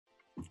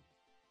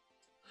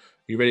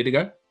You ready to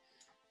go?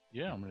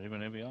 Yeah, I'm ready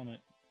whenever you are, mate.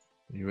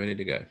 You ready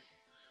to go?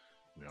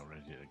 We are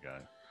ready to go.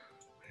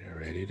 We're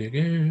ready to go.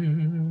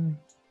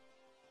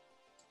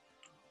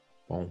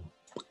 Boom.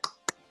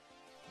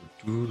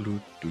 Do,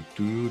 do, do,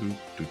 do,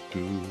 do,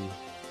 do.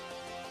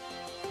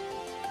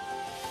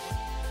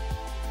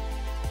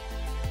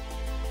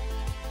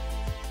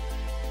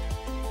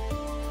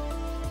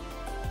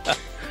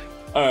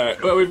 All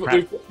right.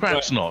 Well,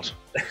 perhaps not.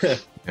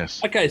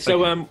 Yes. Okay.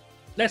 So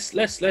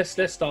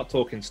let's start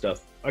talking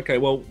stuff. Okay.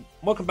 Well,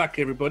 welcome back,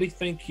 everybody.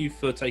 Thank you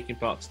for taking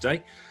part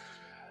today.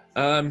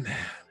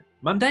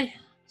 Monday.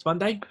 It's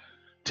Monday.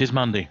 It is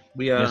Monday.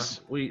 We are.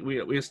 Yes. We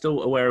are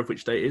still aware of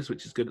which day it is,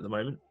 which is good at the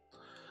moment.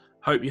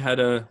 Hope you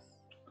had a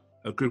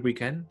good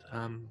weekend.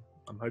 I'm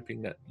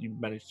hoping that you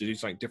managed to do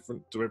something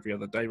different to every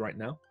other day right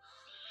now.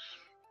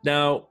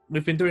 Now,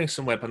 we've been doing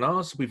some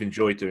webinars. We've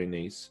enjoyed doing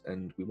these,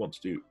 and we want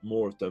to do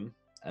more of them.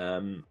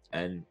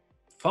 And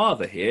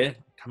Father here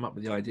came up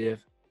with the idea of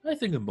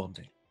earthing and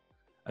bonding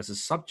as a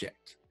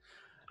subject.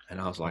 And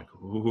I was like,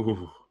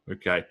 ooh,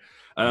 okay.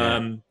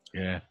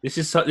 Yeah. This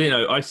is,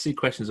 I see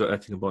questions about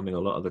earthing and bonding a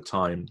lot of the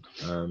time,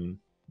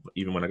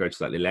 even when I go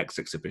to like the Lex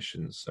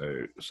exhibitions.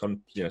 So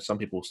some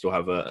people still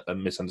have a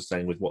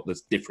misunderstanding with what the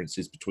difference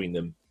is between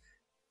them,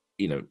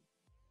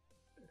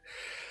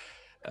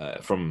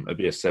 from a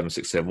BS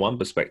 7671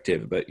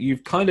 perspective. But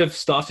you've kind of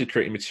started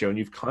creating material and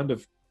you've kind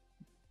of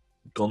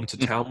gone to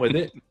town with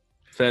it.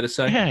 Fair to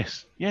say?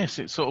 Yes.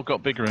 It sort of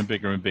got bigger and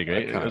bigger and bigger.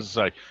 Okay. As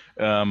I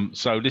say,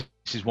 so this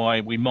is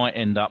why we might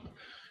end up,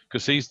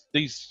 because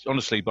these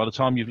honestly, by the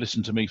time you've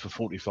listened to me for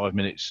 45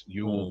 minutes,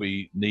 you will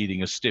be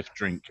needing a stiff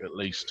drink at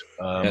least.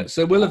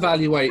 So we'll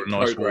evaluate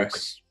nice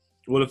progress.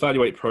 We'll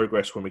evaluate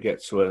progress when we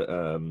get to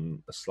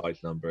a slide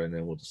number, and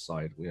then we'll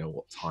decide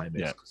what time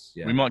it is.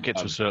 We might get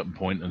to a certain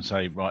point and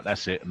say, right,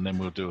 that's it, and then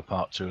we'll do a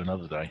part 2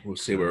 another day. We'll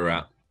see where we're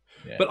at.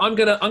 Yeah. But I'm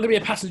gonna be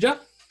a passenger.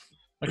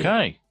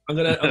 Okay. I'm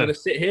gonna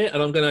sit here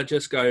and I'm gonna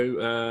just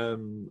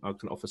go. I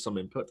can offer some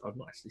input. I've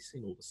not actually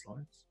seen all the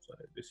slides, so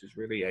this is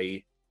really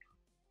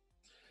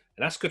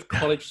an Ascot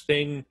College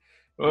thing.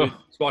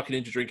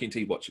 SparkyNinja drinking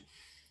tea watching.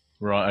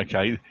 Right.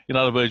 Okay. In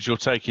other words, you're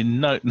taking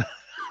no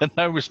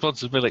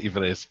responsibility for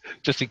this,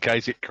 just in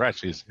case it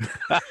crashes.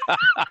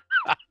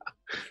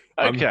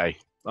 Okay.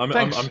 I'm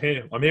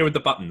here. I'm here with the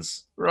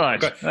buttons.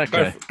 Right.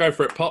 Go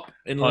for it, Pop.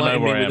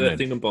 Enlighten me with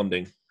earthing and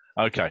bonding.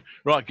 Okay.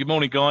 Right. Good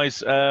morning,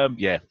 guys.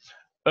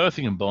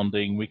 Earthing and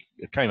bonding. We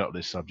came up with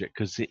this subject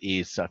because it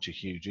is such a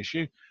huge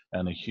issue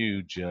and a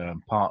huge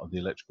part of the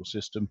electrical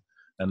system,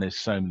 and there's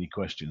so many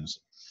questions.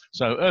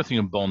 So earthing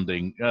and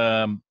bonding.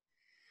 The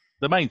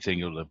main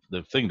thing, or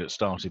the thing that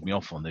started me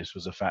off on this,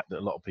 was the fact that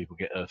a lot of people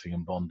get earthing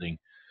and bonding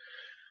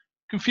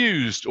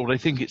confused, or they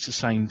think it's the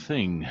same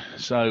thing.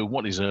 So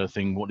what is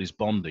earthing? What is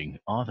bonding?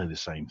 Are they the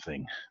same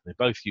thing? They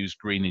both use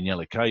green and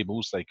yellow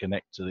cables. They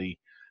connect to the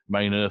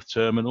main earth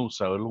terminal,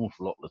 so an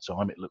awful lot of the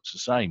time it looks the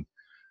same.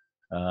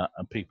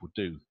 And people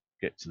do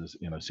get to this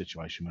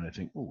situation where they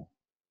think, oh,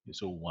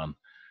 it's all one.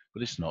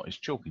 But it's not. It's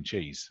chalk and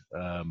cheese,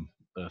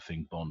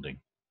 earthing, bonding.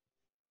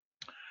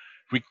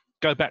 If we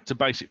go back to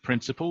basic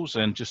principles,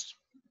 and just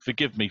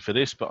forgive me for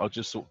this, but I'll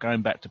just sort of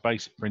going back to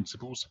basic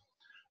principles.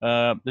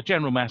 The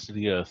general mass of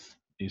the Earth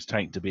is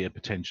taken to be a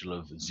potential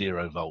of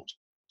 0 volts.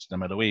 No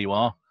matter where you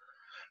are,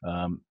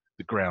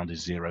 the ground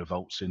is 0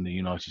 volts. In the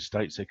United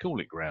States, they call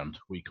it ground.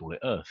 We call it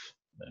Earth.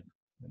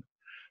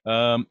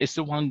 It's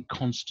the one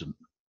constant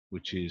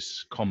which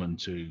is common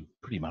to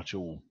pretty much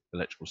all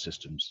electrical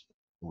systems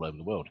all over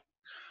the world.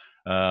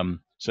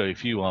 So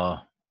if you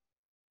are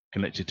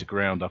connected to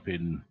ground up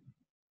in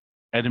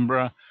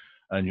Edinburgh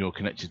and you're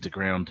connected to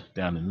ground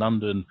down in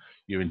London,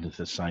 you're into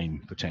the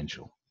same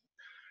potential.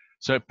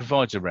 So it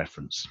provides a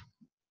reference,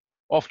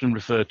 often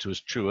referred to as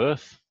true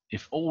Earth.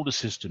 If all the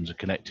systems are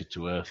connected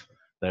to Earth,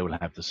 they will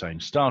have the same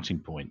starting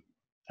point.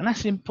 And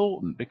that's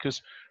important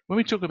because when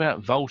we talk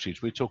about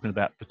voltage, we're talking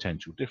about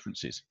potential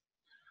differences.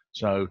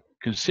 So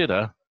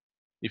consider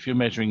if you're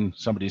measuring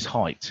somebody's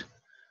height,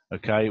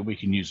 okay, we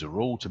can use a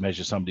rule to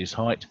measure somebody's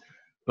height,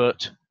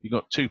 but you've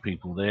got 2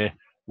 people there.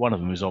 One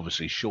of them is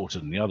obviously shorter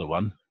than the other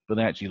one, but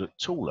they actually look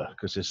taller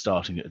because they're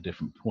starting at a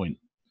different point.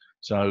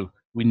 So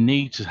we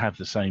need to have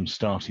the same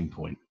starting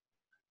point.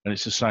 And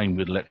it's the same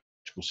with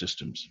electrical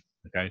systems,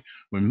 okay?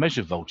 When we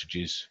measure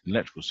voltages in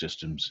electrical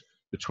systems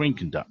between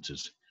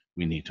conductors,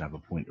 we need to have a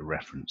point of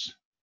reference.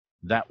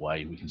 That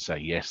way we can say,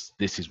 yes,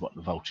 this is what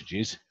the voltage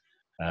is,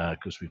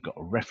 because we've got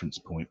a reference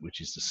point which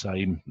is the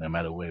same no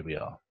matter where we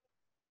are.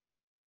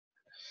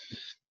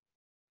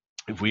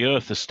 If we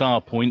earth the star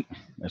point,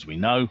 as we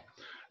know,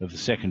 of the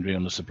secondary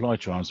on the supply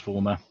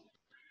transformer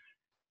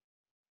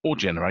or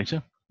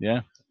generator,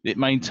 it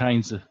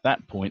maintains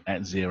that point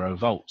at 0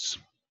 volts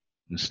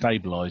and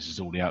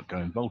stabilizes all the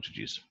outgoing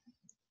voltages.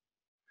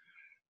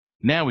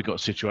 Now we've got a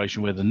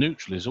situation where the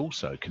neutral is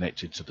also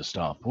connected to the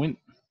star point,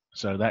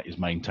 so that is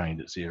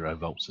maintained at 0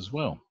 volts as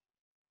well.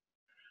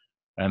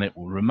 And it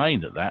will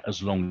remain at that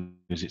as long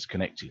as it's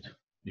connected.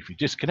 If you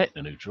disconnect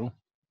the neutral,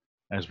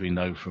 as we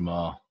know from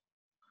our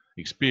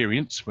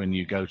experience, when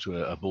you go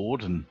to a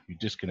board and you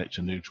disconnect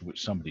a neutral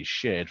which somebody's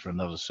shared for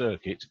another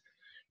circuit,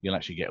 you'll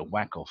actually get a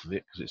whack off of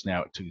it because it's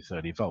now at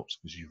 230 volts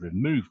because you've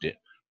removed it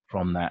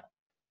from that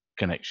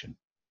connection.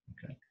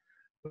 Okay,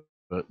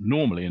 but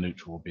normally a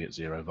neutral will be at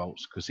 0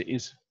 volts because it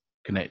is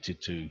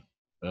connected to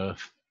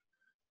earth.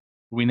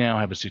 We now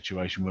have a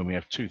situation where we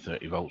have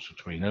 230 volts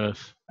between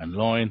earth and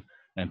line,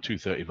 and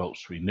 230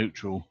 volts between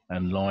neutral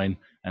and line,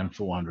 and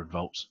 400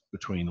 volts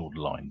between all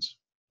the lines.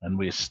 And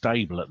we're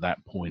stable at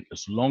that point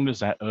as long as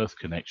that earth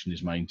connection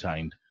is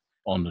maintained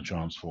on the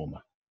transformer.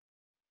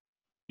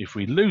 If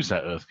we lose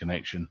that earth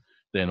connection,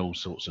 then all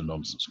sorts of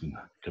nonsense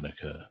can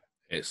occur.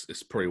 It's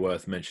probably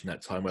worth mentioning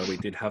that time where we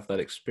did have that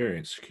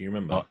experience. Can you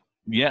remember?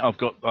 Yeah, I've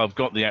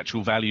got the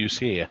actual values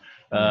here.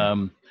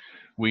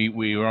 We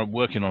were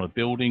working on a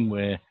building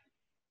where.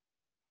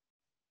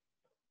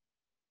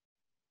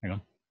 Hang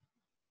on.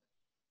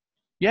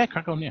 Yeah,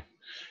 crack on.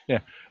 Yeah.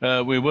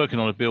 We were working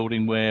on a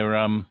building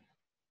where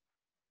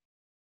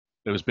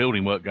there was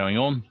building work going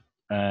on,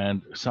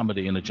 and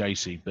somebody in a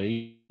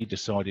JCB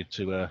decided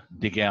to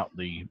dig out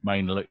the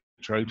main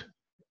electrode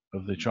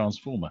of the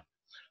transformer.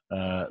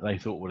 They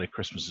thought, well, their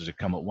Christmases had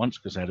come at once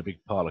because they had a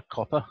big pile of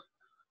copper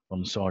on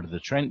the side of the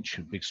trench,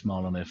 a big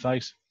smile on their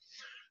face.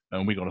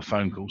 And we got a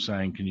phone call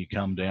saying, can you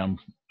come down?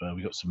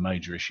 We got some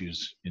major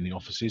issues in the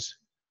offices.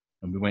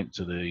 And we went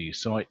to the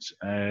site,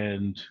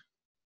 and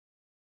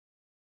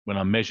when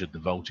I measured the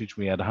voltage,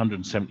 we had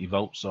 170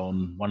 volts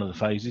on one of the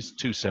phases,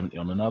 270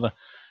 on another,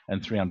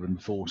 and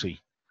 340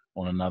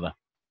 on another.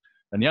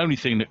 And the only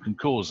thing that can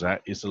cause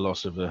that is the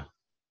loss of a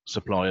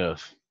supply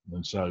earth.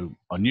 And so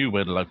I knew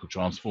where the local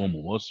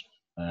transformer was,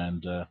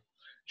 and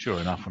sure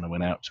enough, when I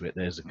went out to it,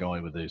 there's a guy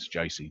with his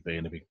JCB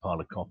and a big pile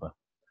of copper.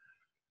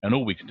 And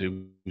all we could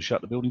do was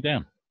shut the building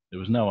down. There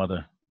was no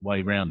other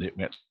way around it.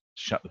 We had to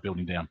shut the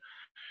building down.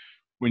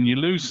 When you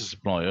lose the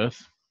supply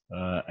earth,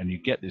 and you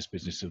get this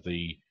business of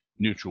the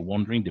neutral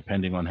wandering,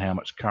 depending on how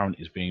much current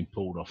is being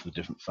pulled off the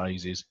different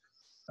phases,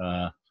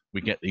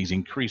 we get these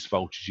increased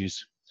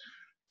voltages,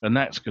 and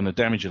that's going to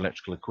damage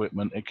electrical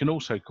equipment. It can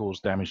also cause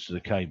damage to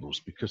the cables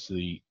because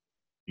the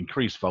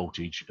increased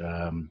voltage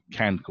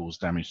can cause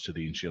damage to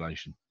the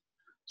insulation.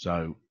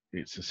 So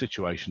it's a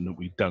situation that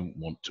we don't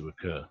want to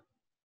occur.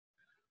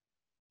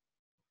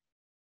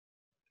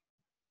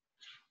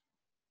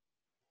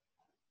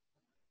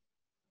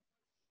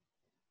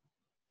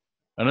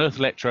 An earth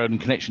electrode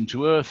and connection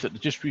to earth at the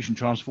distribution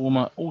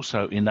transformer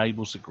also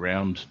enables the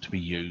ground to be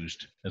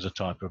used as a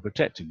type of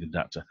protecting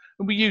conductor.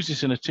 And we use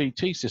this in a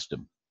TT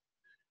system.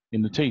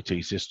 In the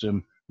TT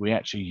system, we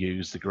actually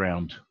use the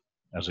ground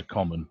as a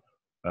common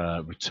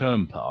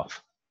return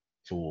path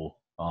for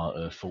our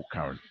earth fault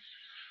current.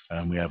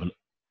 And we have a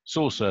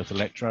source earth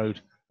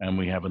electrode, and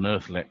we have an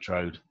earth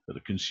electrode at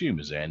the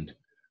consumer's end.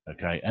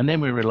 Okay, and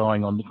then we're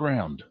relying on the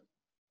ground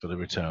for the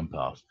return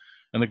path.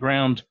 And the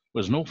ground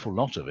was an awful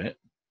lot of it,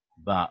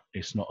 but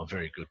it's not a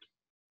very good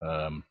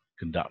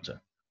conductor.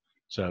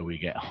 So we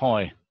get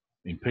high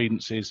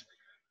impedances,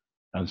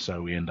 and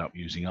so we end up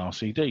using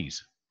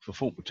RCDs for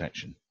fault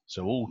protection.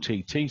 So all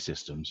TT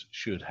systems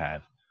should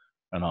have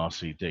an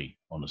RCD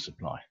on the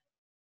supply.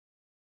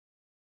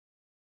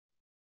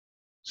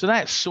 So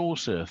that's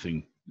source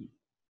earthing,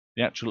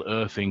 the actual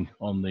earthing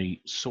on the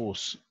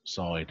source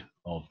side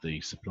of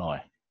the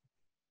supply.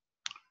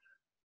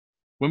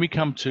 When we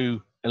come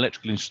to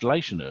electrical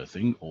installation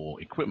earthing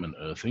or equipment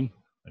earthing,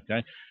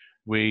 okay,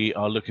 we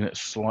are looking at a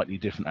slightly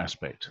different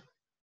aspect.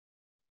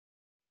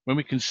 When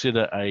we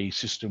consider a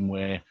system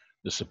where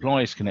the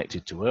supply is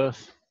connected to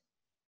earth,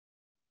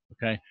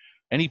 okay,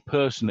 any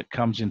person that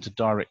comes into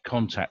direct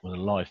contact with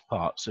a live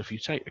part, so if you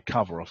take the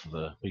cover off of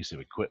a piece of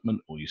equipment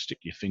or you stick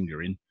your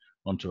finger in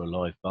onto a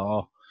live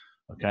bar,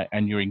 okay,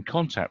 and you're in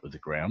contact with the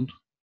ground,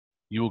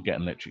 you will get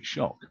an electric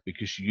shock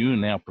because you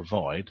now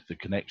provide the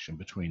connection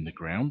between the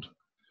ground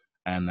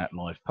and that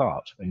live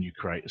part, and you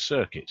create a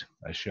circuit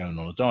as shown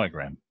on a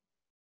diagram.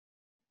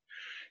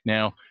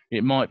 Now,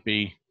 it might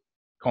be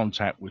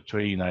contact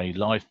between a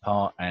live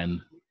part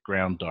and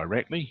ground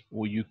directly,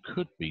 or you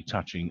could be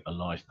touching a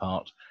live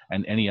part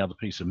and any other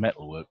piece of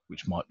metalwork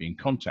which might be in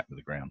contact with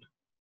the ground.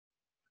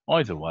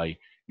 Either way,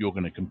 you're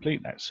going to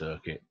complete that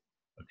circuit,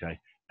 okay,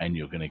 and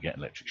you're going to get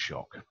electric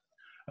shock.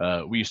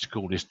 We used to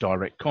call this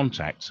direct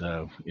contact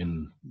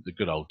in the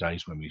good old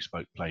days when we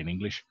spoke plain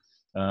English.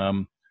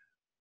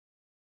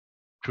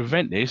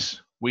 Prevent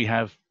this, we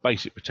have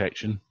basic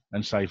protection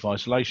and safe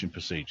isolation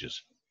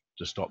procedures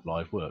to stop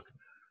live work.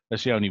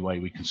 That's the only way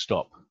we can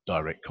stop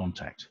direct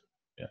contact.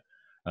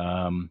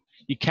 Yeah.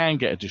 You can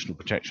get additional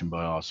protection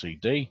by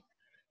RCD,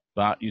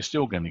 but you're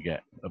still going to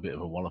get a bit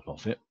of a wallop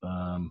off it.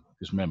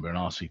 Because remember, an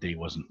RCD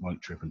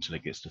won't trip until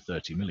it gets to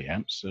 30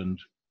 milliamps, and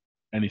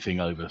anything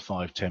over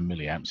 5-10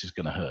 milliamps is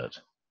going to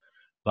hurt.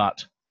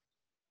 But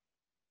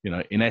you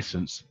know, in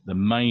essence, the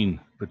main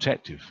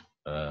protective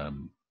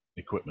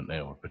equipment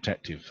there, or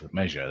protective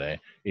measure there,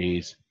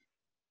 is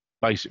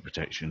basic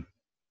protection,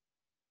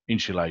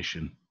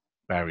 insulation,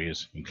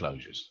 barriers,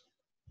 enclosures.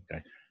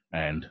 Okay,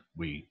 and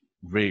we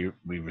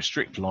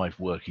restrict live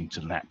working to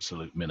an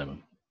absolute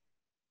minimum.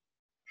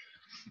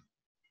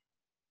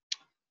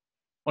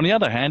 On the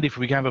other hand, if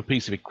we have a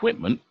piece of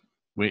equipment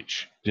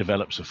which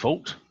develops a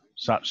fault,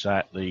 such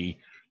that the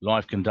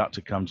live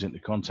conductor comes into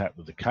contact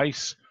with the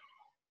case,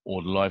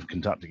 or the live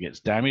conductor gets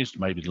damaged,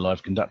 maybe the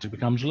live conductor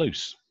becomes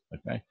loose.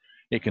 Okay,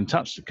 it can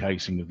touch the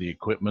casing of the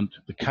equipment,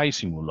 the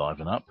casing will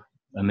liven up,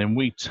 and then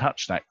we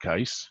touch that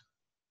case,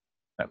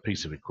 that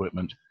piece of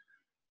equipment,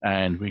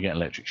 and we get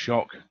electric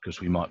shock because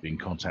we might be in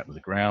contact with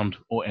the ground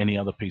or any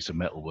other piece of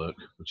metalwork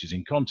which is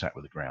in contact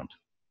with the ground.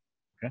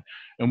 Okay,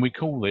 and we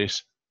call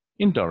this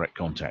indirect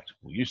contact,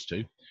 or used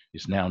to.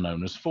 It's now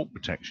known as fault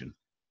protection.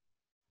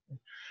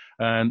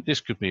 And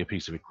this could be a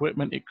piece of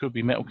equipment, it could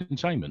be metal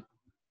containment,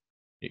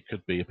 it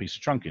could be a piece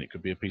of trunking, it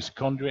could be a piece of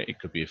conduit, it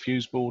could be a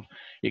fuse board,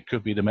 it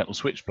could be the metal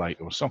switch plate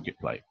or a socket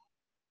plate.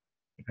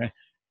 Okay,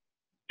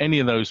 any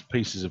of those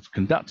pieces of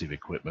conductive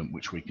equipment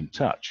which we can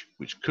touch,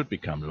 which could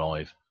become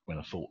live when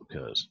a fault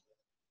occurs.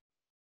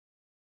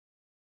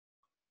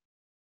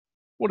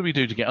 What do we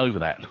do to get over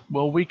that?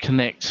 Well, we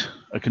connect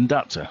a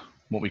conductor,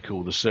 what we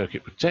call the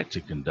circuit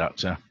protected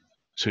conductor,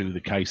 to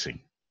the casing.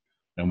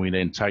 And we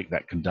then take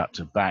that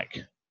conductor back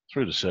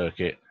through the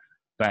circuit,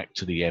 back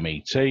to the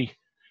MET, and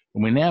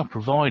we're now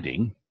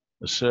providing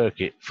a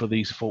circuit for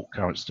these fault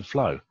currents to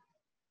flow.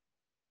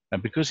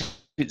 And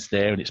because it's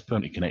there and it's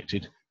permanently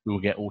connected, we will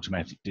get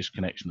automatic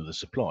disconnection of the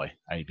supply,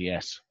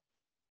 ADS.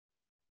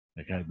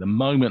 Okay, the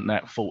moment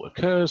that fault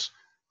occurs,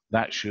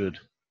 that should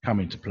come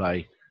into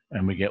play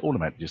and we get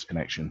automatic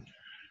disconnection.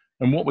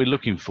 And what we're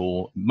looking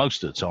for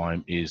most of the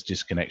time is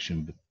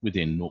disconnection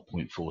within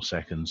 0.4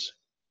 seconds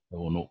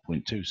or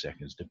 0.2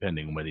 seconds,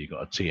 depending on whether you've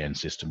got a TN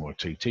system or a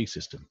TT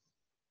system.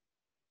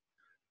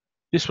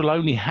 This will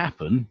only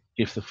happen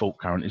if the fault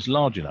current is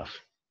large enough,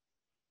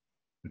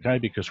 okay,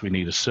 because we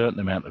need a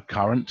certain amount of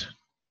current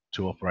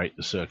to operate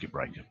the circuit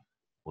breaker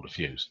or the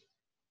fuse.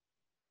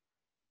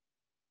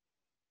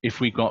 If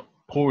we've got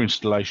poor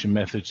installation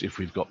methods, if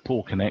we've got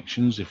poor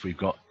connections, if we've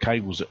got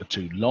cables that are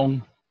too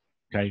long,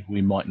 okay,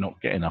 we might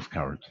not get enough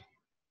current.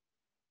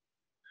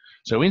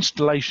 So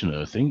installation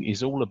earthing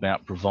is all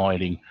about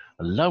providing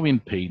a low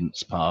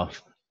impedance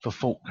path for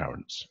fault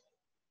currents.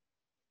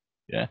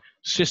 Yeah,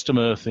 system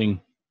earthing,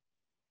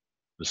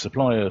 the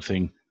supply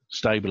earthing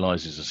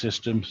stabilizes the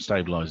system,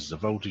 stabilizes the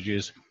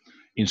voltages.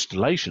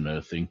 Installation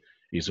earthing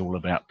is all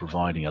about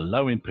providing a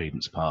low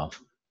impedance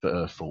path for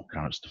earth fault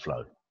currents to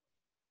flow.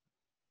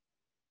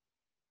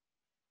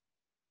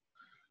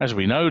 As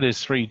we know,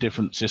 there's 3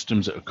 different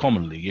systems that are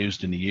commonly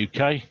used in the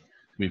UK.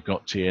 We've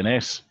got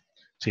TNS,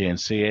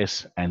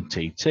 TNCS, and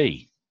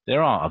TT.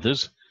 There are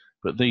others,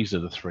 but these are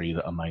the 3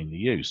 that are mainly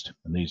used,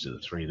 and these are the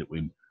 3 that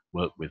we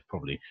work with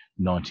probably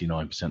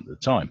 99% of the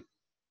time.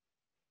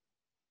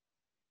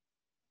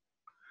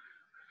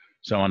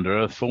 So under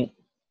earth fault,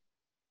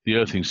 the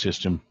earthing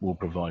system will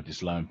provide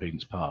this low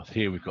impedance path.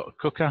 Here we've got a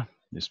cooker,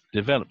 it's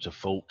developed a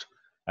fault,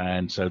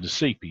 and so the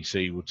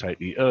CPC will take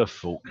the earth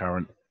fault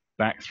current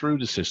back through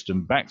the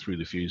system, back through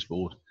the fuse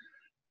board,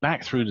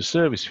 back through the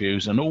service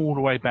fuse, and all the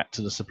way back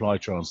to the supply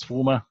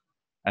transformer,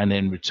 and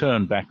then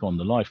return back on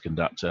the live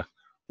conductor,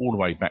 all the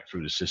way back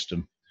through the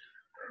system.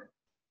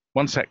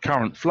 Once that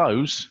current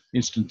flows,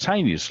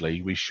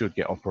 instantaneously, we should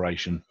get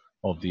operation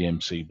of the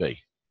MCB.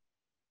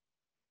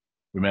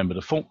 Remember,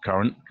 the fault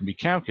current can be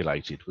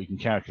calculated. We can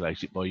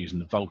calculate it by using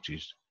the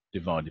voltage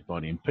divided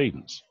by the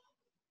impedance.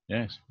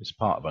 Yes, it's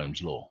part of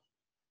Ohm's law.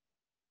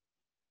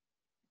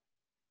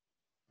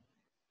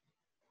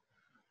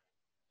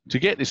 To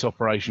get this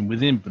operation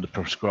within the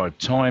prescribed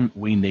time,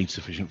 we need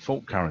sufficient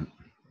fault current.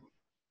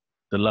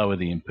 The lower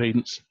the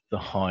impedance, the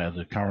higher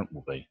the current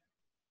will be.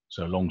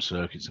 So long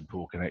circuits and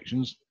poor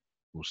connections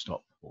will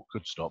stop, or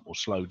could stop, or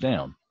slow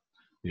down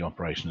the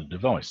operation of the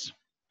device.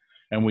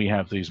 And we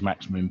have these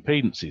maximum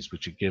impedances,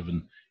 which are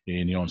given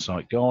in the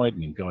on-site guide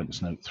and in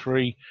guidance note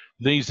 3.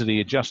 These are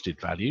the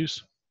adjusted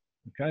values,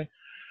 okay?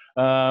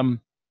 And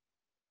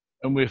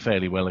we're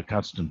fairly well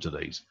accustomed to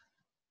these.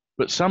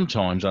 But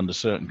sometimes, under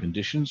certain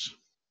conditions,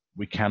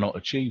 we cannot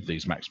achieve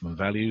these maximum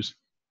values,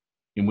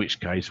 in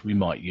which case we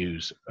might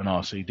use an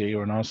RCD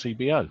or an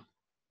RCBO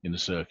in the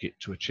circuit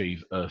to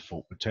achieve earth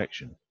fault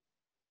protection.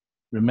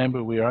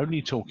 Remember, we're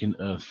only talking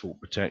earth fault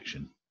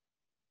protection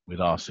with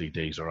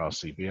RCDs or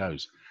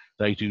RCBOs.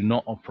 They do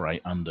not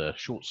operate under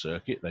short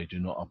circuit, they do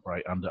not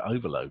operate under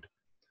overload.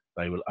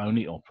 They will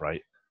only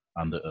operate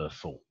under earth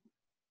fault.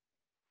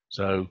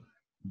 So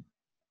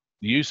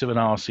the use of an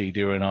RCD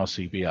or an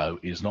RCBO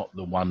is not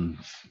the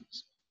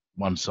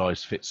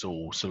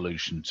one-size-fits-all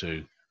solution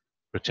to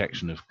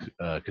protection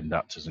of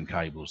conductors and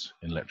cables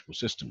in electrical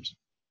systems.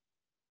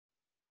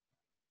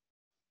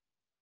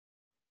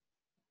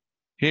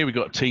 Here we've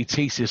got a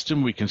TT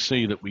system. We can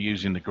see that we're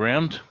using the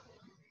ground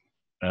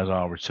as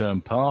our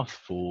return path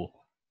for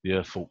the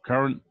earth fault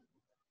current.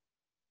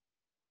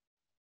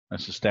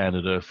 That's the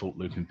standard earth fault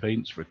loop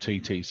impedance for a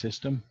TT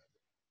system.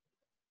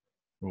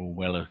 We're all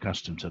well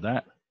accustomed to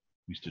that.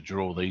 We used to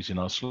draw these in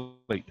our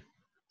sleep.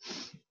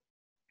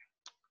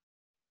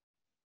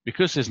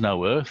 Because there's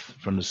no earth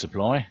from the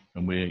supply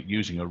and we're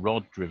using a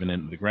rod driven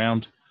into the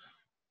ground,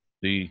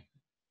 the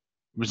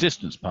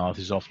Resistance path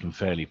is often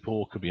fairly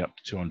poor, could be up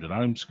to 200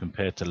 ohms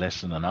compared to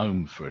less than an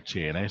ohm for a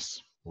TNS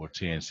or a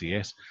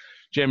TNCS.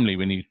 Generally,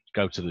 when you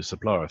go to the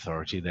supplier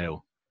authority,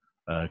 they'll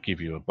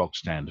give you a bog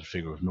standard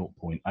figure of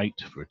 0.8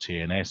 for a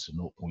TNS and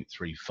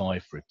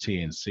 0.35 for a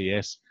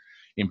TNCS.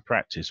 In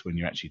practice, when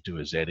you actually do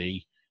a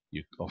ZE,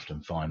 you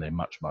often find they're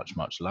much, much,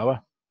 much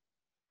lower.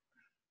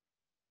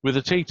 With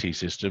a TT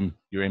system,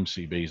 your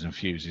MCBs and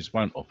fuses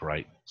won't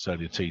operate, so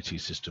the TT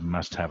system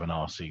must have an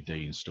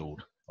RCD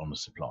installed on the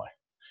supply.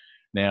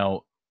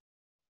 Now,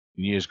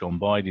 in years gone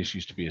by, this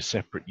used to be a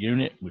separate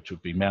unit which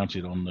would be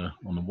mounted on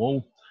the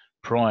wall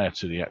prior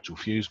to the actual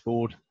fuse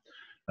board.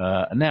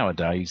 And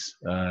nowadays,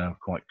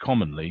 quite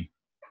commonly,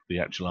 the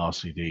actual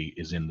RCD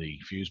is in the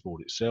fuse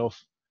board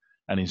itself.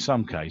 And in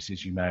some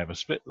cases, you may have a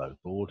split load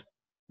board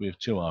with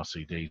 2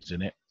 RCDs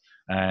in it,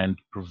 and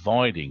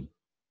providing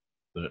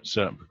that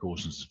certain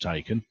precautions are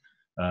taken,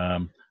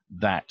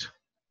 that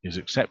is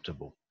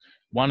acceptable.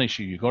 One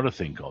issue you've got to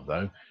think of,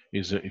 though,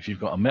 is that if you've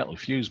got a metal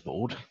fuse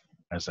board,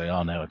 as they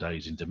are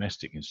nowadays in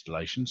domestic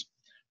installations,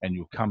 and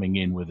you're coming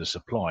in with a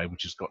supply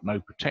which has got no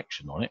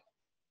protection on it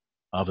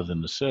other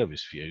than the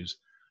service fuse,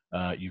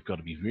 you've got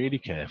to be really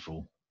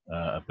careful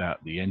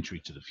about the entry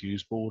to the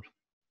fuse board,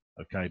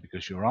 okay,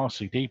 because your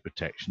RCD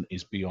protection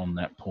is beyond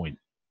that point.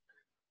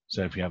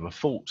 So if you have a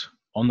fault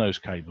on those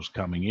cables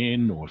coming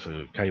in, or if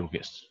a cable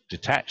gets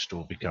detached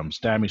or becomes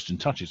damaged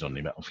and touches on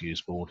the metal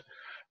fuse board,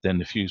 then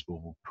the fuse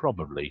board will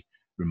probably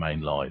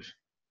remain live,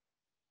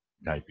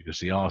 okay, because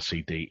the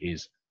RCD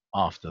is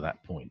after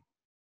that point.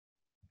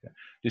 Okay.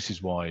 This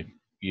is why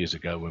years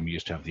ago, when we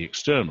used to have the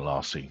external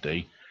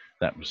RCD,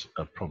 that was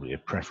probably a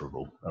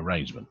preferable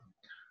arrangement.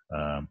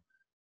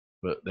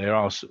 But there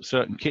are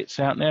certain kits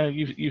out now.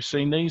 You've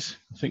seen these.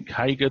 I think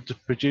Hager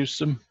produced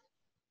them,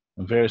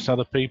 and various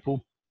other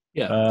people.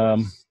 Yeah,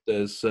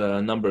 there's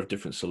a number of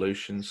different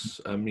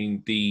solutions. I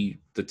mean, the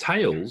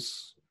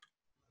tails,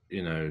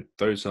 you know,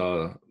 those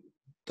are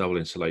double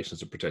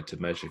insulations of protective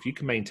measure. If you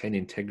can maintain the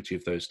integrity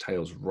of those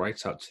tails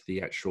right up to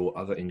the actual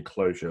other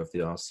enclosure of the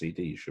RCD,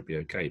 you should be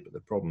okay. But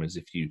the problem is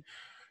if you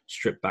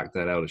strip back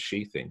that outer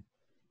sheathing,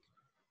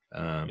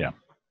 and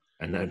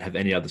don't have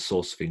any other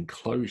source of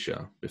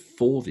enclosure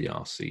before the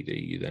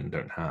RCD, you then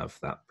don't have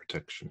that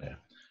protection. Yeah.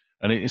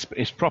 And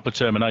it's proper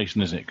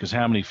termination, isn't it? Because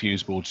how many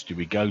fuse boards do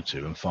we go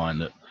to and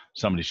find that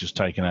somebody's just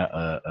taken out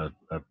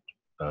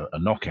a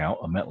knockout,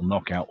 a metal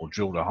knockout, or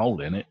drilled a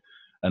hole in it,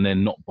 and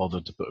then not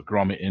bothered to put a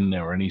grommet in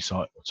there or any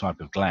type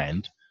of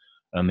gland,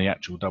 and the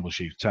actual double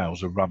sheath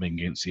tails are rubbing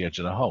against the edge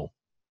of the hole.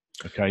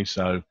 Okay,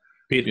 so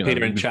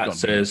Peter in chat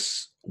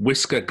says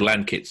whisker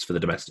gland kits for the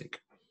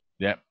domestic.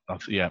 Yeah,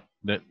 yeah.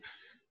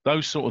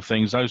 Those sort of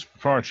things, those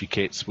proprietary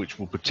kits which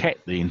will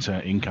protect the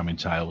incoming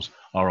tails,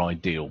 are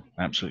ideal.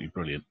 Absolutely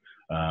brilliant.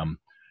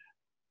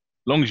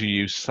 Long as you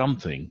use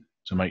something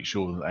to make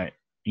sure that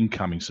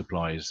incoming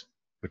supply is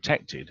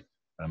protected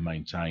and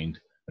maintained,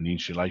 and the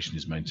insulation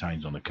is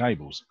maintained on the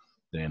cables,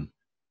 then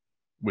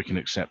we can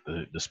accept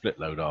the split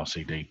load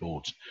RCD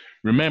boards.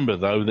 Remember,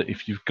 though, that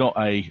if you've got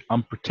a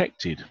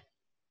unprotected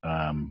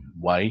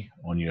way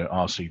on your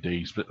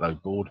RCD split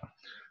load board,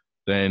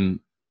 then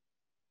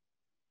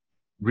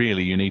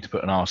really you need to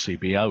put an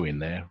RCBO in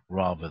there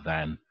rather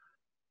than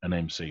an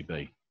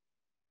MCB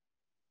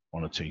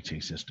on a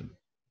TT system.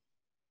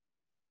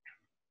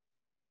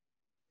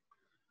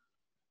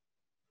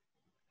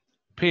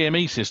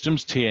 PME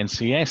systems,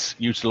 TNCS,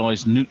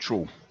 utilize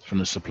neutral from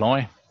the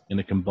supply in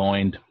a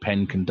combined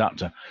PEN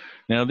conductor.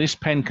 Now this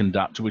PEN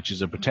conductor, which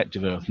is a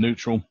protective earth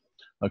neutral,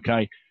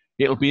 okay,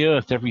 it'll be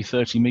earthed every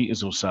 30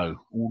 meters or so,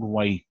 all the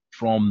way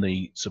from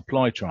the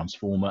supply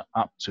transformer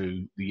up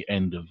to the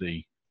end of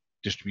the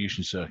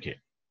distribution circuit.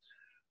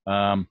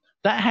 That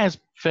has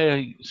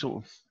very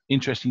sort of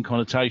interesting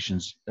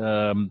connotations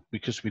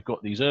because we've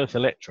got these earth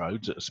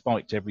electrodes that are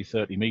spiked every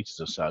 30 meters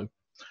or so.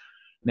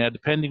 Now,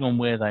 depending on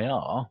where they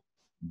are,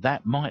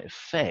 that might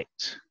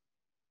affect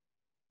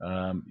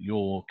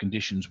your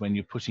conditions when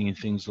you're putting in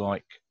things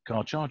like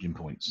car charging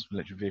points,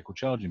 electric vehicle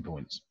charging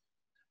points,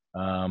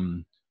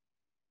 you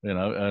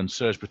know, and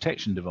surge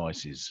protection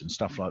devices and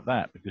stuff like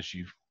that, because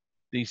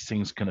these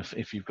things can,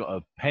 if you've got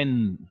a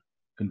PEN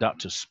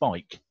conductor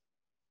spike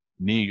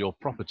near your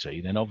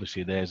property, then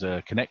obviously there's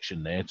a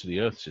connection there to the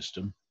earth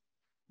system,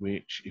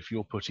 which if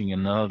you're putting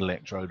another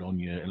electrode on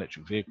your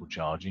electric vehicle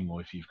charging,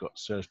 or if you've got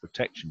surge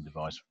protection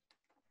device,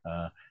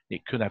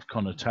 it could have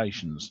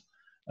connotations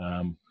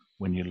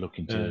when you're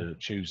looking to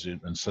choose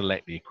and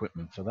select the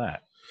equipment for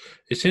that.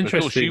 It's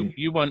interesting. Of course,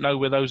 you won't know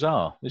where those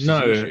are.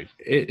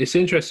 It's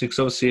interesting because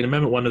obviously in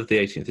Amendment 1 of the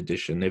 18th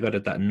edition, they've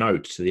added that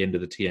note to the end of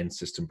the TN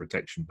system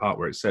protection part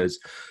where it says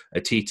a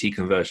TT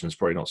conversion is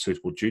probably not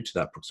suitable due to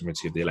that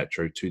proximity of the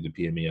electrode to the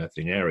PME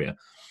earthing area.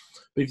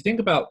 But if you think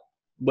about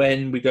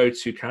when we go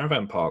to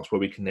caravan parks where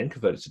we can then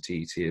convert it to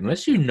TT,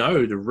 unless you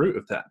know the route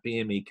of that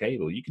PME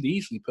cable, you could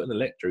easily put an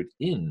electrode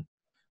in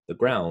the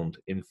ground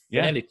in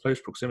fairly close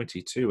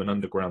proximity to an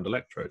underground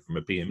electrode from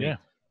a PME.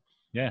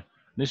 Yeah.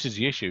 This is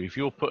the issue. If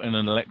you're putting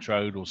an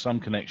electrode or some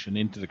connection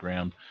into the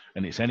ground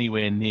and it's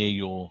anywhere near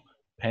your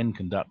pen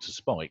conductor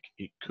spike,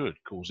 it could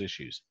cause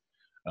issues.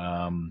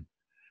 And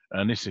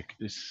this,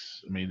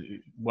 I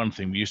mean, one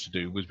thing we used to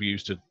do was we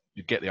used to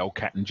get the old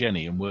Cat and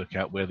Jenny and work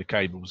out where the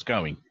cable was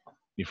going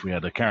if we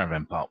had a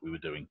caravan part we were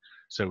doing.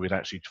 So we'd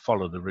actually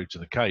follow the route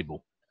of the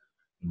cable,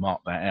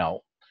 mark that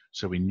out,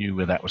 so we knew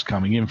where that was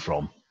coming in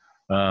from.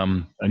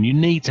 And you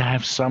need to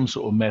have some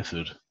sort of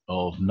method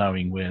of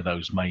knowing where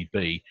those may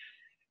be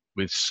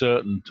with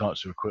certain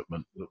types of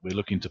equipment that we're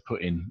looking to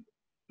put in,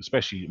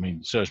 especially, I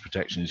mean, surge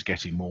protection is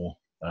getting more,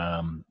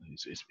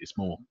 it's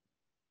more,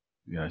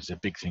 you know, it's a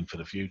big thing for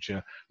the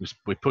future.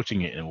 We're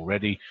putting it in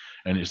already,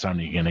 and it's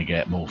only going to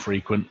get more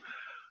frequent.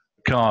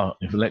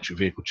 If electric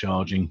vehicle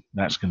charging,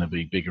 that's going to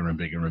be bigger and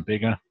bigger and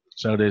bigger.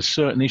 So there's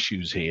certain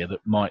issues here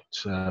that might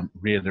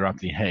rear their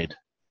ugly head,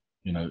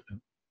 you know,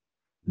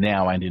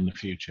 now and in the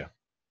future.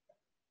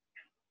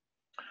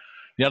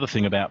 The other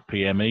thing about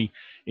PME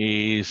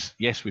is,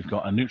 yes, we've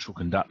got a neutral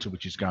conductor,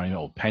 which is going,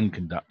 or pen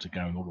conductor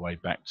going all the way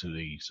back to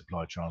the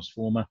supply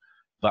transformer,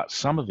 but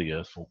some of the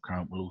earth fault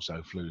current will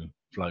also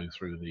flow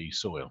through the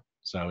soil.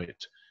 So it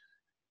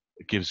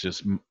gives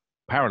us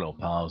parallel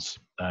paths,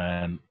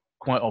 and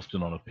quite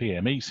often on a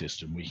PME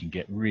system, we can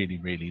get really,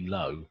 really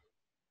low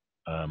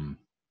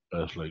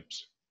earth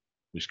loops,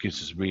 which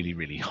gives us really,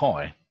 really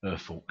high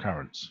earth fault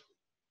currents.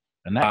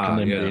 And that can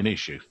then be an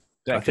issue.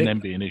 That can then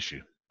be an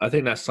issue. I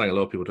think that's something a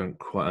lot of people don't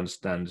quite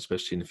understand,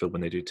 especially in the field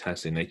when they do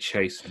testing. They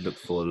chase and look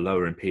for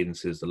lower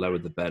impedances, the lower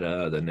the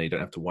better, then they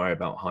don't have to worry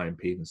about high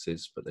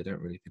impedances, but they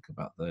don't really think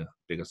about the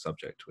bigger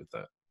subject with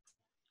that.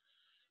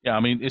 Yeah, I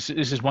mean, this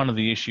is one of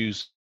the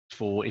issues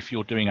for if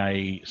you're doing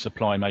a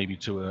supply maybe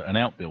to an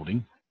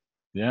outbuilding,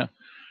 yeah,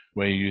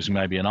 where you're using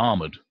maybe an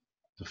armoured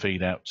to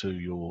feed out to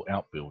your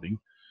outbuilding.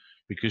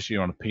 Because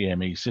you're on a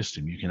PME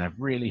system, you can have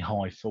really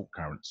high fault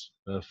currents,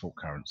 earth fault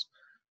currents.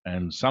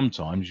 And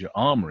sometimes your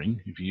armoring,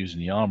 if you're using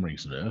the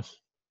armorings on earth,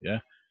 yeah,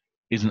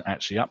 isn't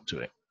actually up to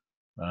it.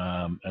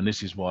 And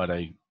this is why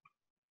they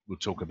will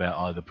talk about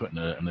either putting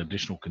an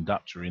additional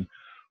conductor in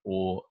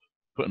or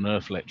put an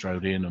earth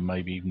electrode in and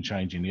maybe even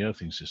changing the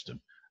earthing system.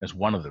 That's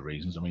one of the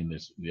reasons. I mean,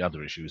 there's the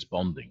other issue is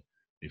bonding.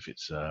 If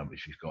it's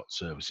if you've got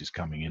services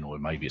coming in, or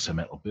maybe it's a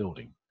metal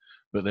building,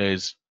 but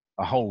there's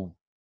a whole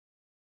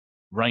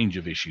range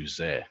of issues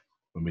there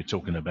when we're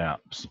talking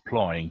about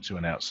supplying to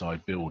an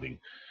outside building.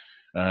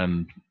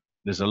 And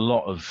there's a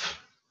lot of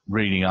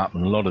reading up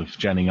and a lot of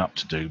genning up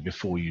to do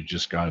before you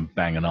just go and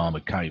bang an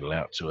armored cable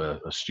out to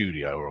a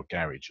studio or a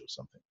garage or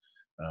something.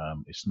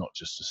 It's not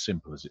just as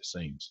simple as it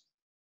seems.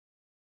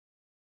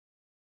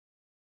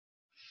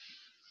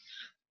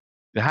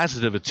 The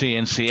hazard of a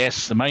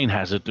TNCS, the main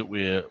hazard that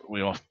we're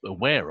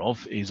aware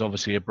of, is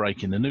obviously a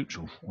break in the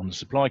neutral on the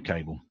supply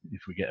cable.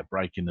 If we get a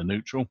break in the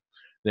neutral,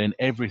 then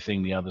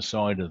everything the other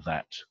side of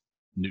that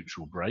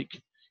neutral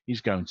break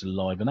is going to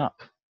liven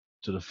up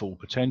to the full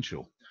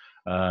potential.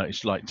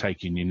 It's like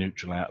taking your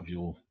neutral out of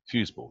your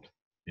fuse board.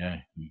 Yeah,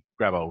 you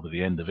grab hold of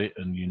the end of it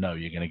and you know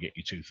you're going to get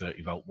your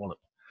 230-volt wallop.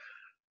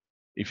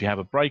 If you have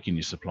a break in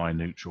your supply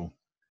neutral,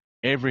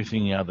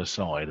 everything the other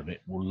side of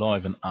it will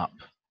liven up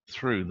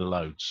through the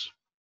loads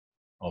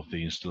of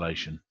the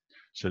installation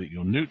so that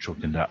your neutral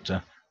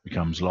conductor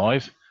becomes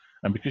live.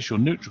 And because your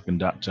neutral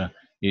conductor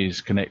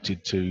is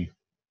connected to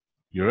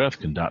your earth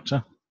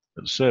conductor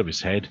at the service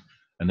head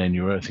and then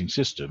your earthing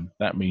system,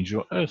 that means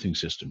your earthing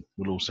system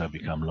will also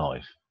become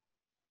live.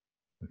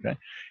 Okay,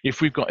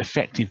 if we've got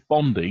effective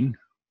bonding,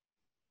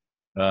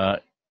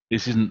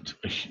 this isn't,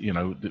 you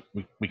know,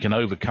 we can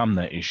overcome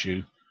that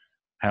issue.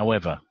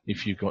 However,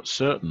 if you've got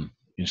certain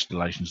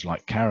installations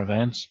like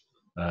caravans,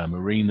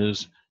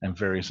 marinas, and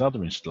various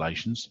other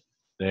installations,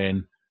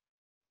 then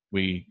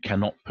we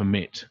cannot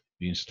permit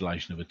the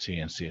installation of a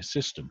TNCS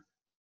system.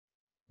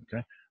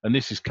 Okay, and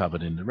this is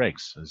covered in the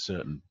regs. There's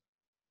certain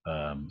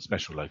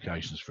special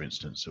locations, for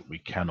instance, that we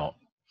cannot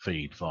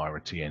feed via a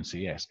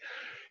TNCS.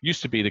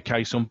 Used to be the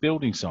case on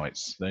building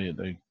sites.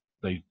 They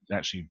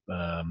actually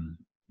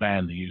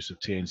banned the use of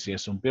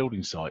TNCS on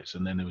building sites,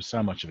 and then there was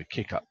so much of a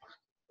kick up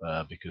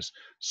because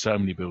so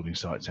many building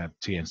sites had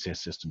TNCS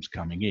systems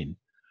coming in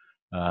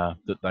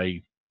that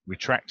they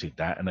retracted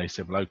that, and they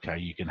said, well, okay,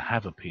 you can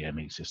have a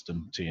PME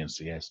system,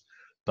 TNCS,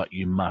 but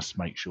you must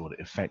make sure that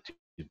effective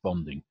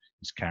bonding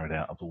is carried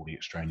out of all the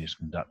extraneous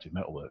conductive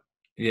metalwork.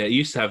 Yeah, it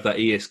used to have that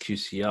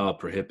ESQCR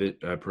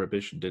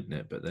prohibition, didn't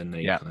it? But then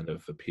they kind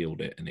of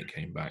appealed it and it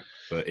came back.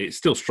 But it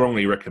still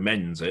strongly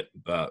recommends it.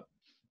 But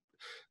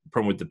the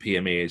problem with the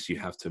PME is you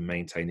have to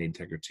maintain the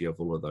integrity of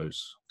all of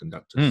those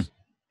conductors.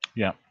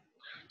 Yeah.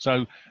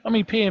 So, I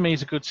mean, PME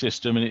is a good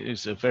system, and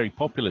it's a very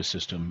popular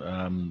system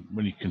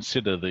when you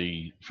consider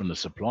from the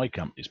supply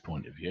company's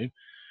point of view.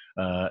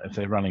 If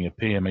they're running a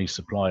PME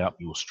supply up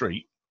your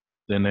street,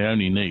 then they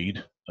only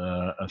need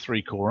a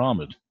 3-core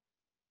armoured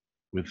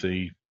with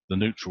the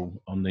neutral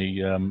on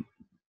the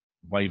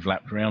wave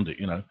lapped around it,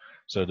 you know.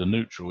 So the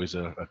neutral is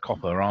a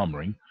copper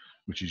armouring,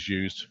 which is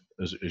used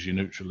as your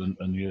neutral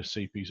and your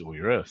CPs or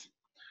your earth.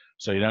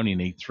 So you'd only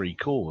need 3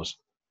 cores.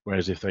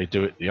 Whereas if they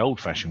do it the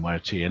old-fashioned way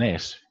of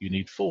TNS, you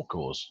need 4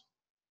 cores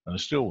and a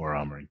steel wire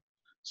armouring.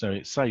 So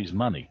it saves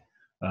money.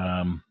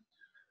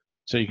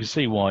 So you can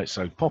see why it's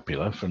so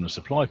popular from the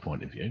supply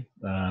point of view.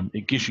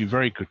 It gives you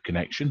very good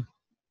connection,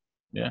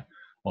 yeah,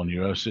 on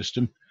your earth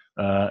system.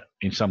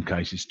 In some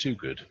cases too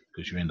good,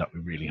 because you end up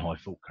with really high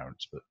fault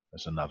currents, but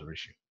that's another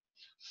issue.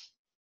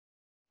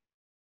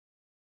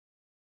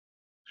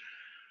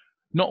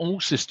 Not all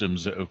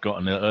systems that have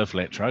got an earth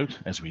electrode,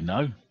 as we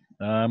know.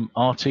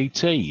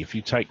 RTT, if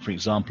you take, for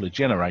example, a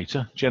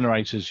generator,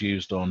 generators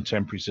used on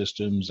temporary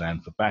systems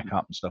and for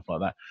backup and stuff like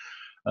that,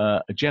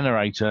 a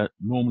generator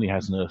normally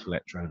has an earth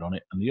electrode on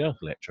it, and the earth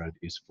electrode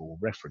is for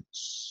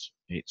reference.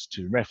 It's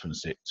to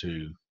reference it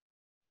to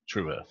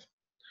true earth.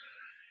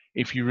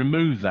 If you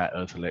remove that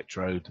earth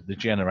electrode, the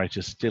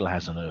generator still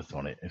has an earth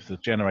on it. If the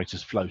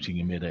generator's floating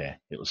in midair,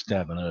 it will still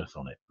have an earth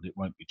on it, but it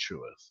won't be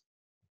true earth.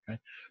 Okay?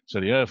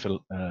 So the earth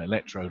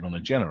electrode on a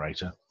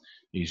generator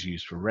is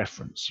used for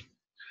reference.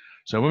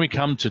 So when we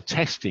come to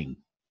testing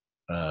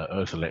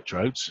earth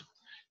electrodes,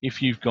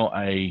 if you've got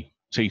a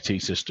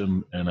TT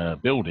system in a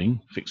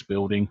building, fixed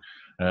building,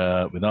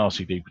 with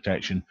RCD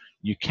protection,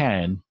 you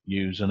can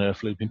use an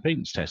earth loop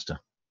impedance tester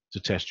to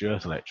test your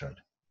earth electrode.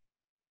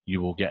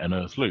 You will get an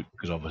earth loop,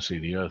 because obviously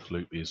the earth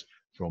loop is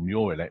from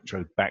your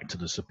electrode back to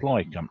the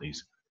supply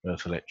company's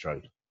earth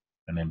electrode,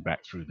 and then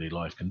back through the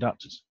live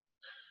conductors.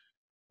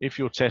 If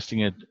you're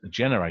testing a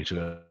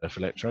generator earth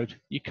electrode,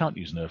 you can't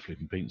use an earth loop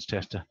impedance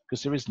tester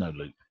because there is no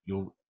loop.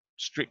 You're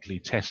strictly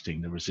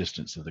testing the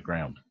resistance of the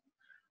ground.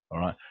 All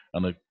right,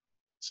 and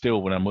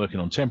still, when I'm working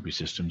on temporary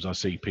systems, I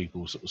see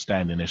people sort of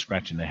standing there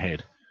scratching their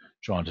head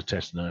trying to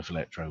test an earth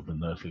electrode with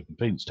an earth loop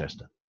impedance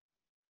tester.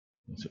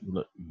 I said,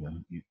 look,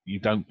 you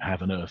don't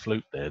have an earth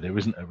loop there. There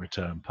isn't a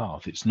return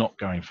path. It's not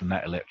going from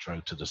that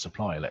electrode to the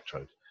supply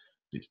electrode.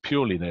 It's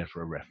purely there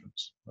for a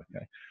reference.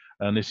 Okay,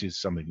 and this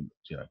is something,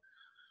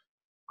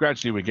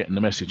 gradually we're getting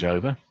the message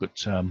over,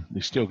 but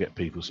we still get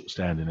people sort of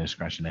standing there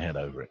scratching their head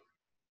over it.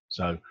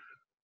 So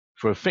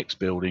for a fixed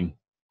building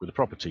with a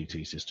proper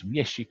TT system,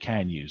 yes, you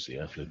can use the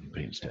earth loop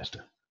impedance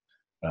tester.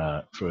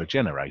 For a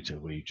generator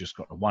where you've just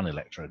got a one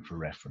electrode for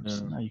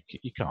reference, no,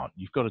 you can't.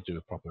 You've got to do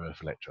a proper earth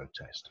electrode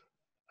test.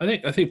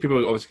 I think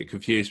people obviously get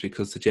confused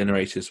because the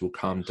generators will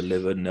come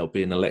delivered and there'll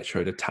be an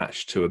electrode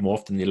attached to it. More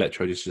often the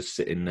electrode is just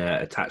sitting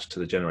there attached to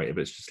the generator,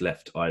 but it's just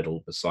left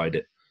idle beside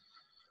it.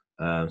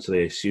 So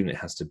they assume it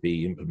has to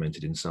be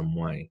implemented in some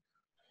way.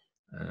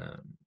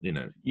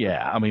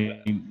 Yeah, I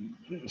mean,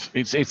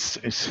 it's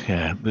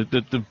yeah.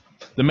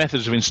 The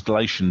methods of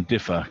installation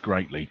differ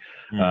greatly.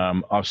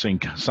 I've seen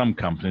some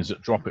companies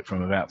that drop it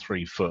from about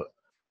 3 foot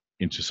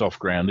into soft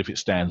ground. If it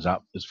stands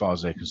up, as far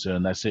as they're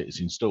concerned, that's it.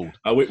 It's installed.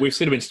 We've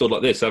seen them installed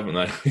like this, haven't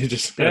they? You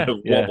just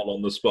wobble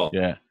on the spot.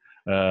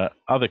 Yeah.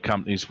 Other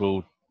companies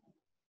will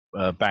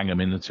bang them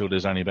in until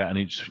there's only about an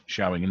inch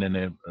showing, and then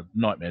they're a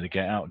nightmare to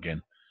get out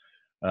again.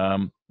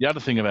 The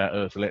other thing about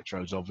earth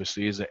electrodes,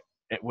 obviously, is that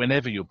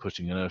whenever you're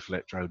putting an earth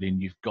electrode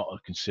in, you've got to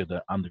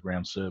consider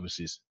underground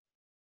services.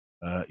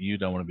 You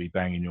don't want to be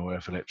banging your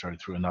earth electrode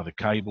through another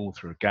cable,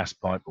 through a gas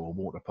pipe or a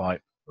water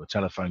pipe or a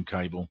telephone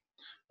cable.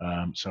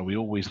 So we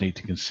always need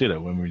to consider,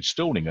 when we're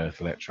installing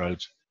earth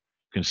electrodes,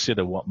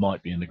 consider what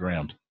might be in the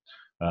ground.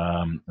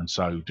 And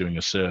so doing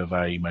a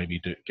survey, maybe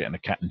getting a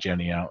cat and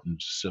Jenny out and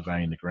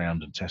surveying the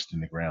ground and testing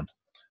the ground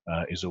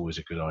is always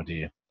a good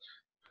idea.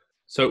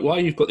 So while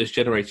you've got this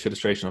generator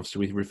illustration,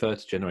 obviously we refer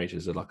to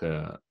generators as like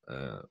a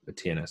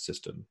TNS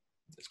system.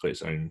 It's got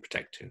its own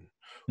protection.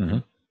 Mm-hmm.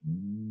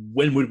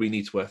 When would we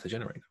need to earth a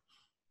generator?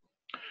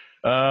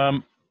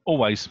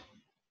 Always.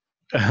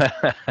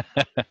 The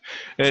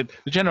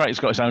generator's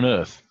got its own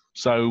earth.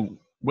 So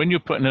when you're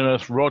putting an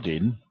earth rod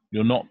in,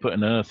 you're not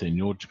putting earth in,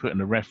 you're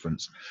putting a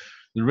reference.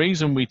 The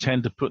reason we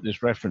tend to put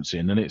this reference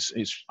in, and it's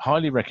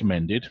highly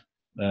recommended.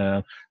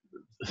 The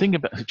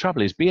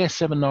trouble is, BS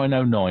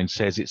 7909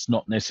 says it's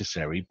not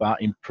necessary,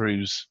 but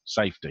improves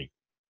safety.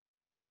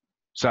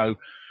 So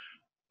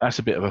that's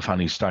a bit of a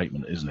funny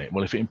statement, isn't it?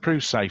 Well, if it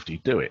improves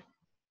safety, do it.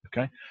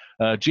 Okay.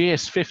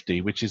 GS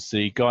 50, which is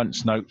the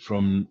guidance note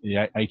from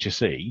the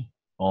HSE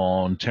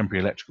on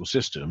temporary electrical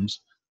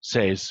systems,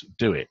 says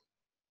do it.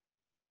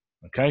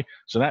 Okay.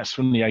 So that's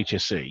from the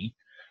HSE.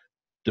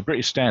 The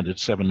British Standard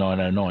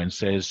 7909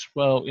 says,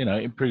 well, it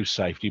improves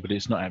safety, but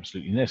it's not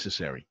absolutely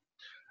necessary.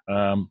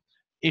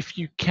 If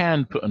you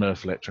can put an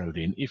earth electrode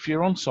in, if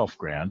you're on soft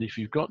ground, if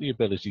you've got the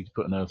ability to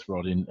put an earth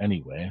rod in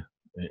anywhere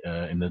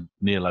in the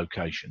near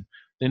location,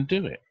 then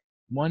do it.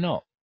 Why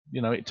not?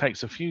 It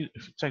takes a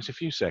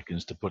few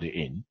seconds to put it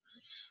in.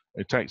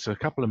 It takes a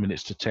couple of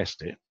minutes to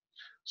test it.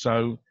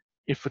 So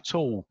if at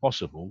all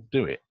possible,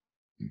 do it.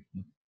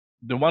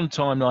 The one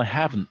time I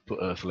haven't put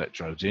earth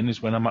electrodes in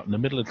is when I'm up in the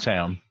middle of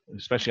town,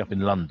 especially up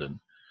in London,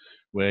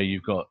 where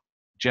you've got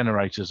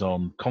generators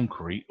on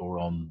concrete or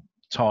on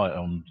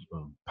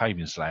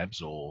paving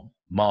slabs or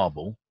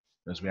marble,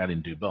 as we had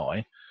in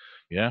Dubai.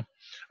 Yeah,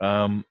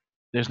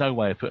 there's no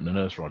way of putting an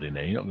earth rod in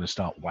there. You're not going to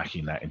start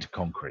whacking that into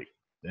concrete.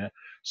 Yeah,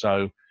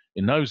 so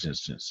in those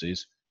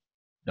instances,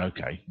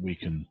 okay, we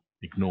can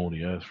ignore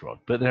the earth rod,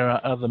 but there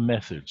are other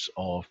methods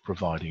of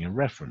providing a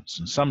reference,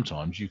 and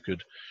sometimes you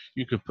could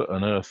put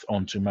an earth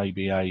onto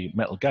maybe a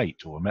metal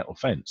gate or a metal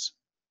fence.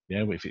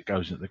 Yeah, if it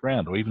goes into the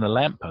ground, or even a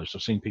lamppost.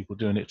 I've seen people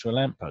doing it to a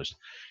lamppost.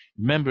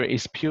 Remember,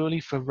 it's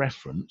purely for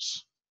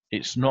reference.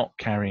 It's not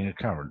carrying a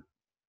current.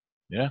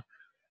 Yeah,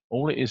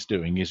 all it is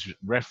doing is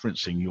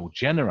referencing your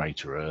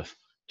generator earth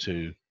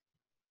to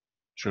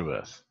true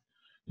earth.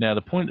 Now,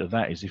 the point of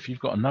that is if you've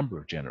got a number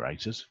of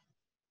generators,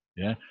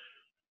 yeah,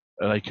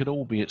 they could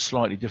all be at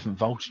slightly different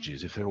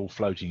voltages if they're all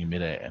floating in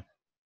midair.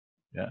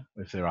 Yeah,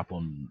 if they're up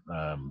on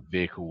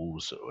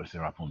vehicles, or if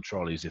they're up on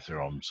trolleys, if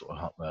they're on sort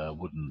of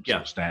wooden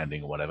sort of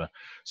standing or whatever.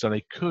 So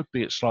they could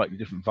be at slightly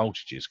different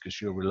voltages because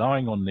you're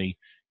relying on the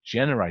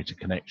generator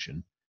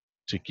connection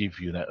to give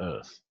you that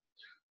earth.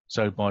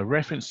 So by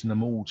referencing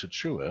them all to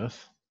true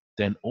earth,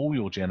 then all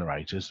your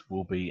generators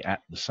will be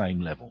at the same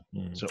level.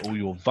 So all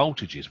your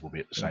voltages will be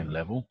at the same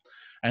level.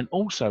 And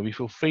also, if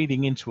you're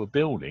feeding into a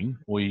building,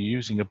 or you're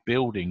using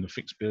a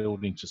fixed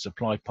building to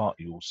supply part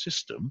of your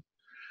system,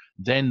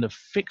 then the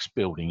fixed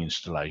building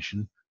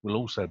installation will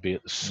also be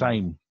at the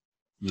same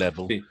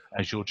level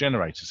as your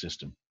generator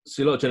system.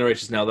 See, a lot of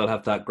generators now, they'll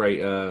have that great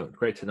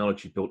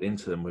technology built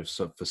into them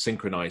for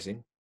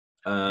synchronizing.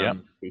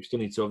 We still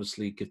need to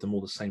obviously give them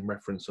all the same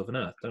reference of an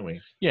earth, don't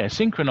we? Yeah,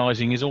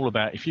 synchronizing is all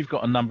about, if you've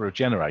got a number of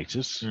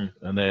generators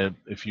and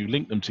if you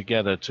link them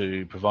together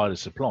to provide a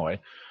supply,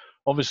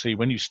 obviously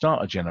when you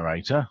start a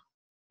generator,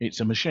 it's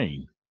a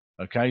machine.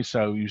 Okay,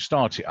 so you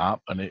start it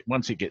up, and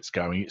once it gets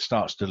going, it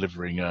starts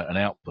delivering an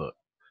output,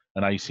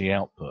 an AC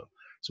output.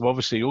 So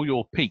obviously all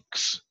your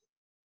peaks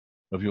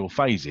of your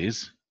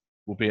phases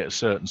will be at a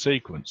certain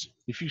sequence.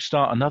 If you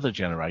start another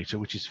generator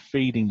which is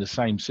feeding the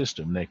same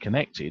system, they're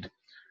connected.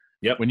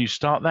 When you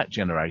start that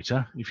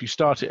generator, if you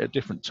start it at a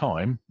different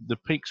time, the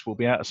peaks will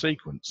be out of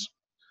sequence,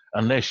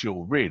 unless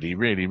you're really,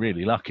 really,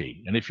 really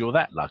lucky. And if you're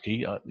that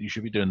lucky, you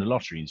should be doing the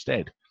lottery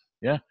instead.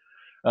 Yeah,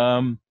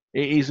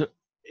 it is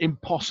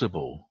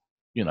impossible,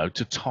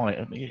 to tie.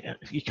 I mean,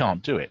 you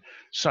can't do it.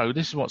 So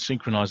this is what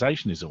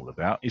synchronization is all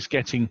about: is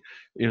getting,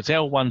 if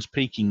L1's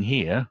peaking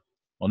here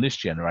on this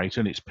generator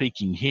and it's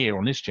peaking here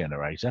on this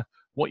generator,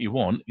 what you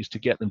want is to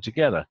get them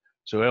together.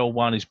 So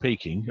L1 is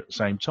peaking at the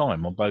same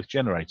time on both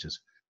generators.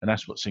 And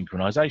that's what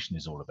synchronization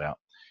is all about.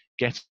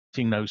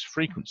 Getting those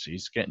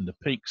frequencies, getting the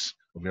peaks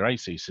of your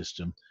AC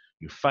system,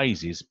 your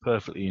phases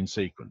perfectly in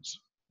sequence.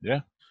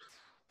 Yeah?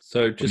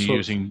 So when you're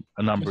using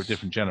a number of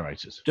different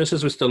generators. Just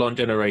as we're still on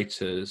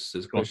generators,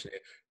 there's a question.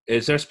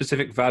 Is there a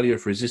specific value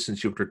of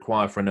resistance you would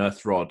require for an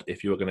earth rod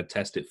if you were going to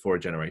test it for a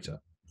generator?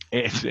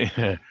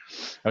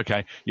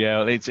 Okay.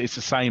 Yeah, it's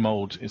the same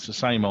old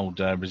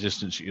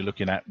resistance that you're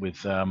looking at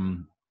with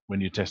when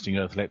you're testing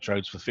earth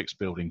electrodes for fixed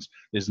buildings.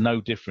 There's no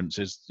difference.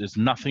 There's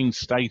nothing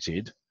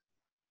stated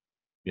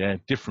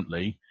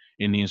differently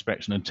in the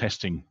inspection and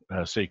testing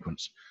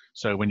sequence.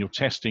 So when you're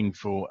testing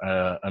for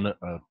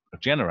a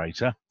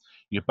generator,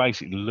 you're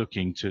basically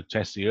looking to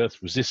test the earth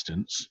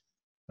resistance,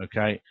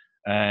 okay,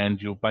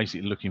 and you're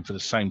basically looking for the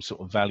same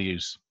sort of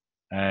values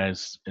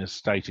as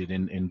stated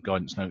in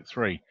guidance note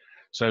 3.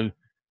 So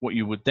what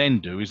you would then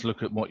do is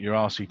look at what your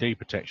RCD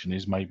protection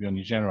is maybe on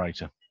your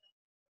generator.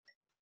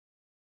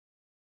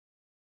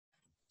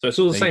 So it's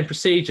all the same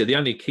procedure. The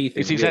only key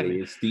thing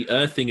really is the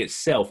earthing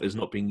itself is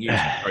not being used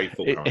to create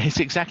fault current. It's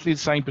exactly the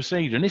same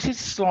procedure. And this is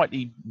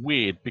slightly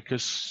weird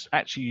because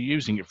actually you're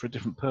using it for a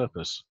different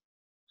purpose,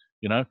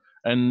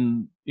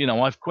 And,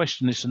 I've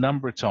questioned this a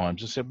number of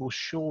times. I said, well,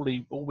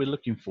 surely all we're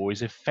looking for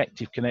is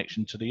effective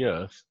connection to the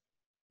earth.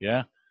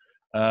 Yeah.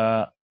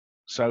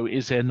 So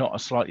is there not a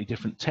slightly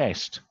different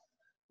test?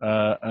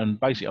 And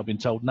basically I've been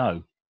told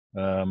no.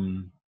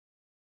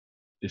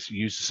 It's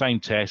use the same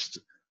test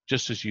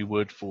just as you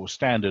would for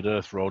standard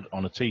earth rod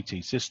on a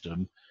TT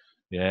system,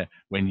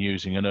 when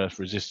using an earth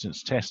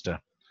resistance tester.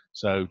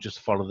 So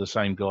just follow the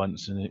same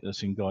guidance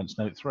that's in guidance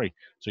note 3.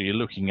 So you're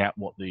looking at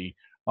what the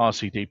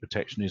RCD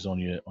protection is on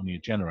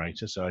your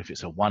generator. So if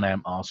it's a 1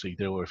 amp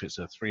RCD, or if it's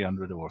a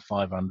 300 or a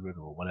 500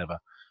 or whatever,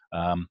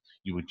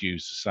 you would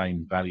use the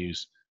same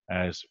values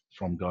as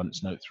from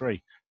guidance note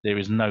 3. There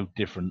is no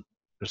different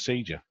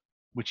procedure,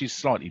 which is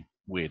slightly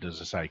weird, as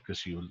I say,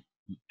 because you're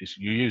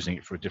using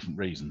it for a different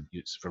reason.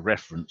 It's for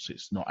reference.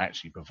 It's not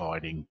actually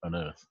providing an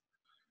earth.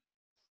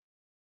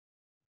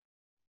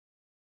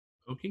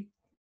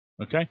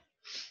 Okay.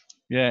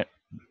 Yeah.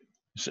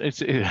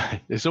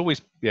 It's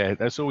always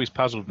that's always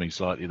puzzled me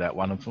slightly, that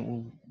one. I thought,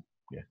 well,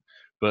 yeah,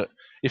 but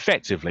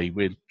effectively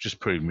we're just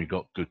proving we've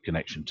got good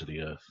connection to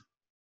the earth.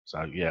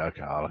 So yeah,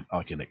 okay,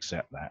 I can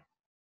accept that.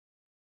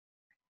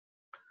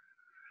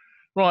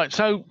 Right,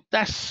 so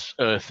that's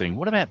earthing.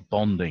 What about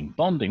bonding?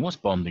 Bonding, what's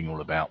bonding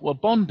all about? Well,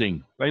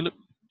 bonding,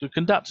 the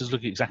conductors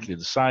look exactly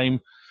the same.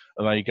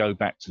 They go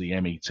back to the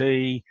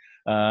MET.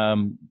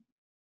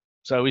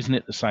 So isn't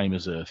it the same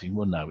as earthing?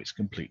 Well, no, it's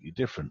completely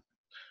different.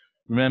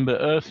 Remember,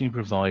 earthing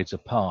provides a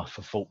path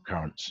for fault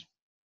currents.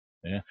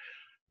 Yeah,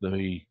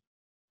 the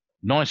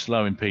nice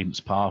low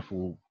impedance path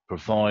will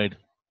provide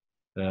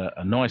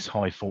a nice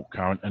high fault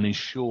current and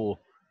ensure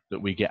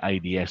that we get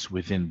ADS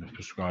within the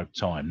prescribed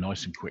time,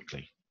 nice and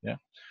quickly. Yeah,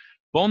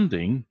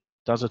 bonding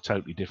does a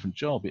totally different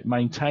job. It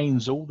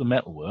maintains all the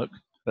metalwork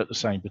at the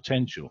same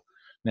potential.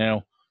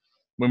 Now,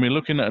 When we're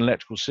looking at an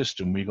electrical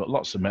system, we've got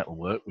lots of metal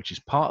work, which is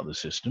part of the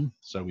system.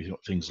 So we've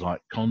got things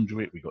like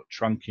conduit, we've got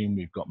trunking,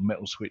 we've got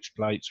metal switch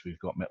plates, we've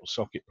got metal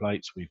socket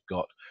plates, we've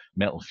got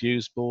metal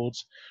fuse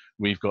boards,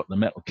 we've got the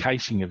metal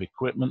casing of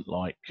equipment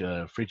like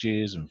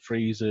fridges and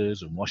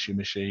freezers and washing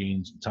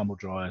machines and tumble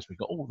dryers. We've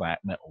got all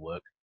that metal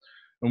work.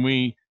 When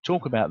we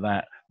talk about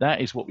that,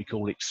 that is what we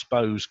call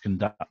exposed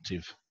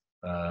conductive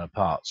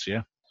parts.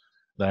 Yeah,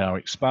 they are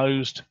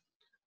exposed.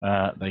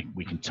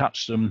 We can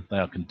touch them. They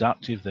are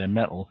conductive. They're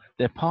metal.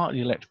 They're part of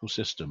the electrical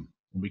system,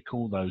 and we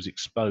call those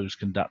exposed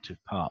conductive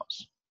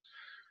parts.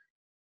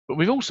 But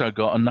we've also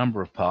got a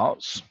number of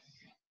parts,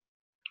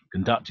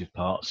 conductive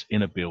parts,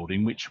 in a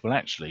building which will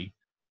actually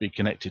be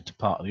connected to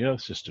part of the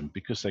earth system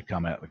because they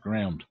come out of the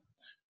ground.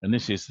 And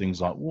this is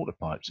things like water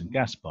pipes and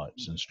gas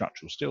pipes and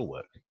structural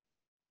steelwork.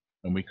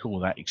 And we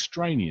call that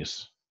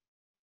extraneous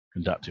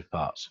conductive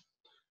parts.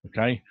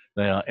 Okay,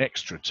 they are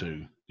extra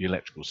to the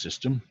electrical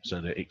system,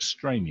 so they're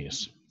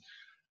extraneous.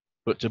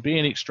 But to be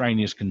an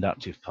extraneous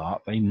conductive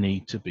part, they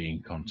need to be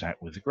in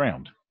contact with the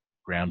ground.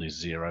 Ground is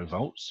 0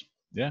 volts,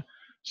 yeah?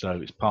 So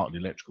it's part of the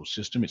electrical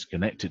system, it's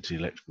connected to the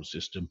electrical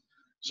system.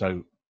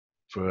 So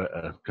for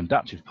a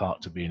conductive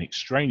part to be an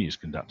extraneous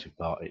conductive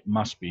part, it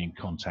must be in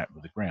contact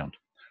with the ground.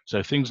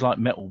 So things like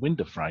metal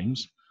window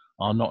frames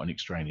are not an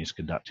extraneous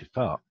conductive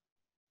part,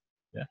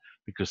 yeah,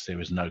 because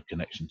there is no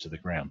connection to the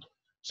ground.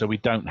 So we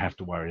don't have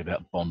to worry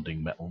about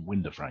bonding metal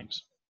window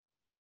frames.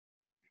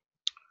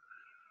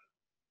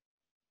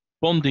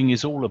 Bonding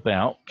is all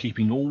about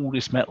keeping all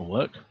this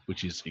metalwork,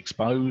 which is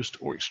exposed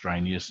or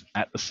extraneous,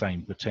 at the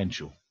same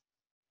potential.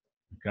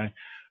 Okay,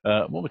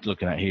 what we're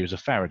looking at here is a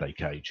Faraday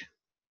cage.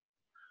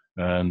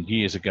 And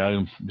years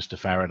ago, Mr.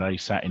 Faraday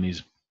sat in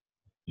his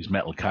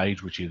metal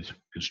cage, which he had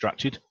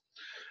constructed,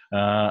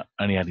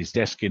 and he had his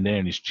desk in there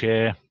and his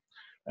chair,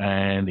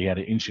 and he had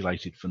it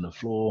insulated from the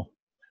floor,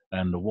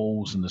 and the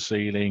walls and the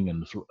ceiling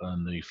and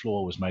the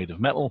floor was made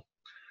of metal.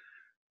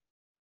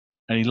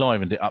 And he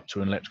livened it up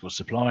to an electrical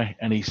supply,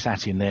 and he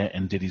sat in there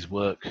and did his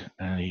work,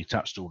 and he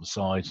touched all the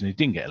sides, and he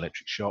didn't get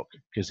electric shock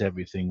because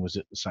everything was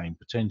at the same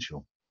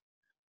potential.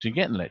 To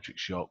get an electric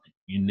shock,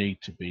 you need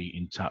to be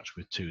in touch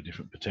with 2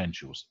 different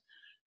potentials.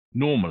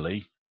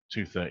 Normally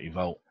 230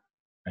 volt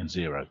and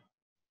 0,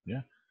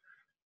 yeah?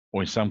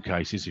 Or in some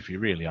cases, if you're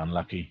really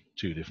unlucky,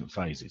 2 different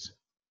phases,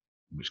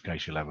 in which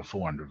case you'll have a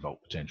 400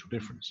 volt potential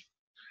difference.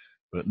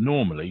 But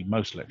normally,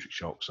 most electric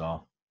shocks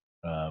are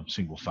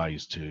single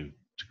phase to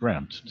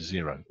ground, to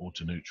 0, or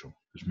to neutral,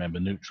 because remember,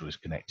 neutral is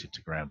connected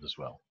to ground as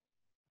well.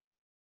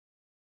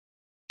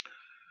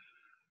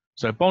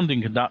 So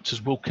bonding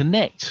conductors will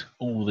connect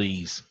all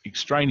these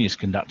extraneous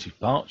conductive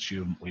parts,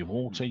 your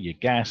water, your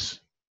gas,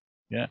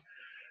 yeah,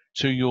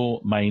 to your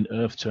main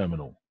earth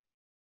terminal.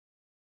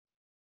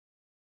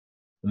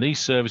 And these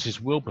services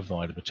will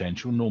provide a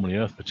potential, normally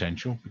earth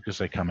potential, because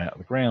they come out of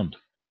the ground.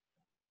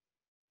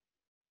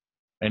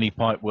 Any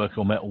pipe work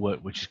or metal work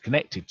which is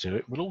connected to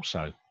it will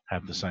also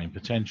have the same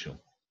potential.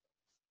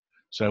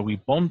 So we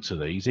bond to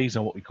these. These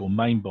are what we call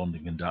main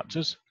bonding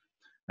conductors,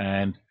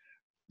 and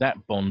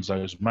that bonds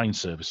those main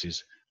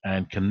services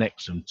and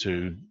connects them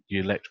to the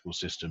electrical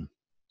system,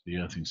 the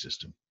earthing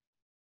system.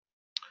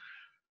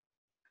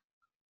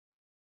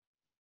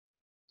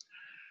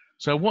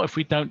 So what if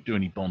we don't do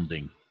any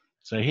bonding?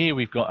 So here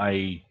we've got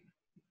a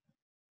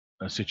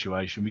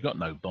situation. We've got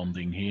no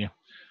bonding here.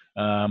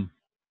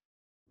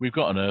 We've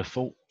got an earth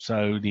fault.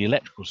 So the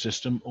electrical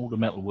system, all the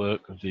metal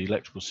work of the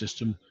electrical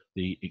system,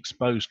 the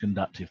exposed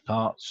conductive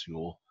parts,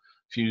 your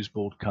fuse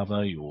board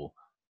cover, your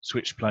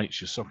switch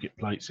plates, your socket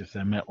plates if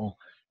they're metal,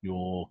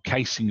 your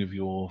casing of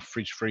your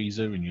fridge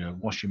freezer and your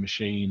washing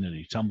machine and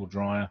your tumble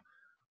dryer,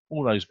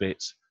 all those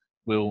bits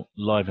will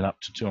liven up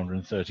to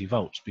 230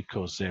 volts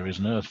because there is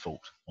an earth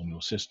fault on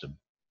your system.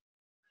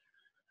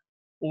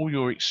 All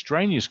your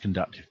extraneous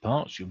conductive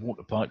parts, your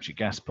water pipes, your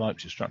gas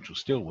pipes, your structural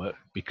steelwork,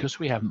 because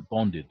we haven't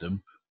bonded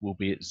them, will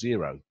be at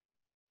 0.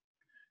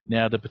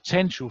 Now, the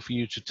potential for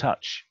you to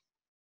touch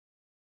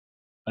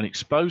an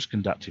exposed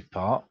conductive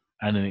part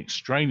and an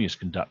extraneous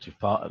conductive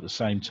part at the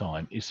same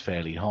time is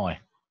fairly high.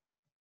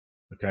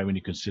 Okay, when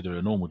you consider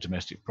a normal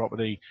domestic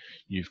property,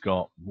 you've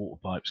got water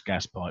pipes,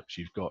 gas pipes,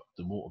 you've got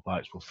the water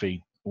pipes will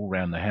feed all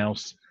around the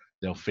house,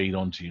 they'll feed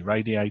onto your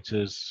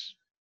radiators.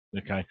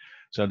 Okay,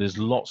 so there's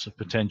lots of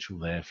potential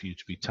there for you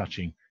to be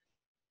touching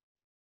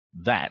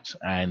that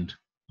and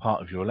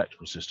part of your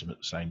electrical system at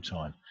the same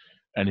time.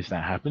 And if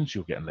that happens,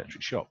 you'll get an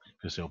electric shock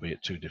because they'll be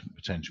at 2 different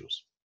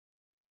potentials.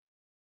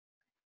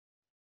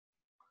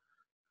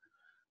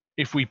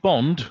 If we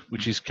bond,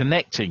 which is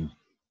connecting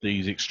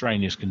these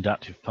extraneous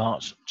conductive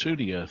parts to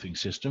the earthing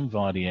system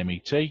via the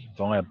MET,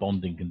 via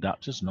bonding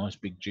conductors, nice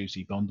big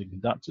juicy bonding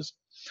conductors,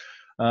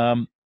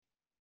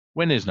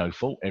 when there's no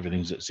fault,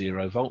 everything's at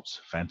 0 volts.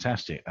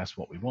 Fantastic. That's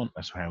what we want.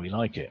 That's how we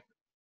like it.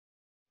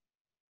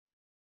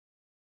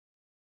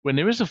 When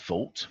there is a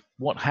fault,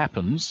 what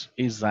happens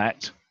is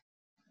that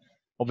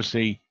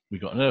obviously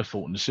we've got an earth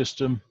fault in the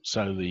system,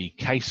 so the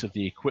case of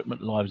the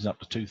equipment livens up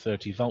to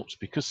 230 volts.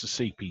 Because the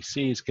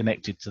CPC is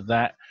connected to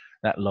that,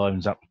 That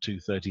livens up to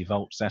 230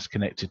 volts. That's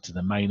connected to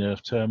the main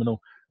earth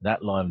terminal.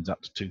 That livens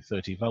up to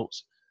 230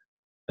 volts.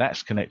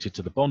 That's connected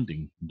to the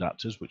bonding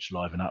conductors, which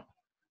liven up,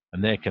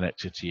 and they're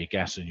connected to your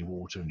gas and your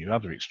water and your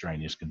other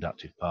extraneous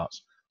conductive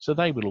parts. So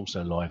they will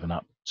also liven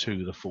up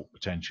to the fault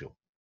potential.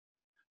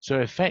 So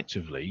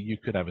effectively, you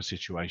could have a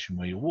situation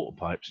where your water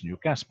pipes and your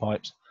gas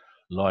pipes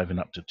liven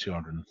up to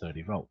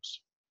 230 volts.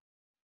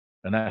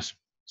 And that's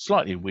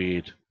slightly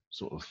weird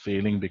sort of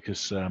feeling,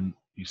 because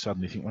you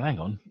suddenly think, well, hang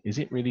on, is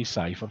it really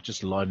safe? I've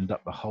just livened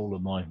up the whole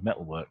of my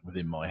metalwork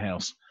within my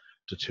house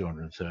to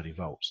 230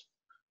 volts.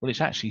 Well,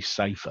 it's actually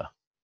safer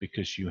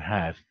because you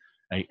have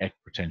a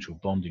equipotential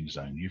bonding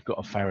zone. You've got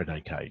a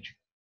Faraday cage.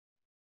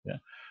 Yeah.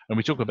 And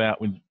we talk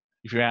about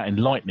if you're out in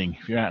lightning,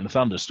 if you're out in a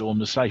thunderstorm,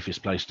 the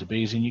safest place to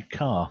be is in your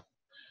car,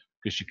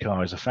 because your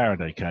car is a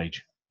Faraday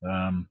cage.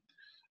 And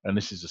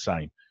this is the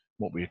same.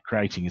 What we're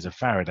creating is a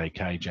Faraday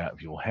cage out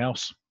of your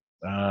house,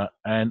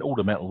 and all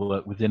the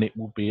metalwork within it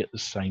will be at the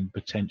same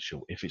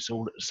potential. If it's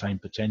all at the same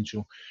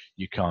potential,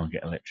 you can't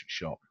get electric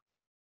shock.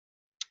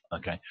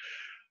 Okay.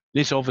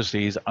 This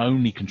obviously is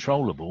only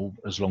controllable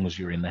as long as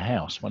you're in the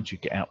house. Once you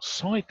get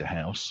outside the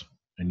house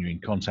and you're in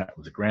contact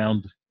with the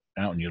ground,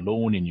 out on your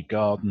lawn, in your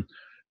garden,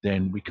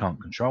 then we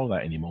can't control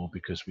that anymore,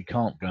 because we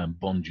can't go and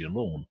bond your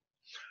lawn.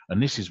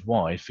 And this is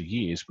why for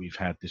years we've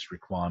had this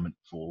requirement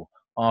for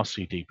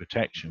RCD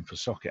protection for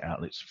socket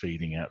outlets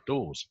feeding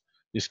outdoors.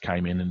 This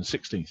came in the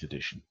 16th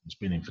edition. It's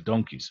been in for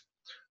donkeys.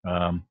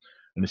 And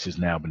this has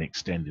now been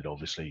extended,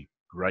 obviously,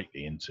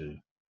 greatly into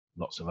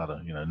lots of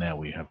other, now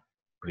we have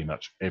pretty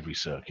much every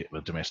circuit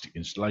with domestic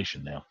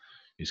installation now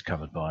is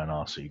covered by an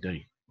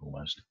RCD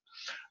almost.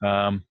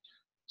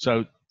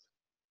 So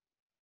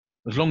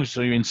as long as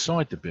you're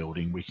inside the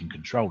building, we can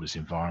control this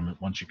environment.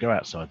 Once you go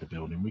outside the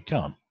building, we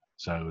can't.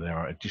 So there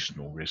are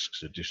additional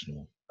risks,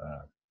 additional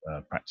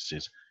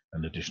practices,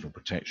 and additional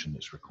protection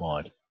that's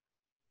required,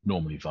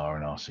 normally via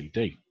an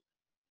RCD.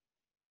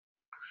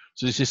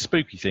 So there's this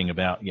spooky thing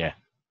about,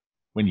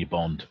 when you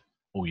bond,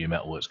 all your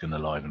metalwork's going to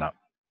liven up.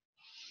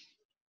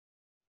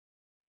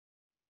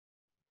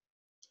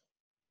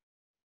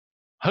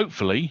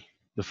 Hopefully,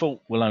 the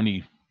fault will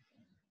only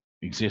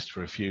exist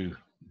for a few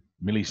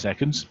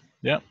milliseconds.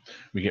 Yeah,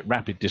 we get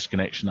rapid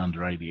disconnection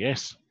under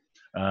ADS,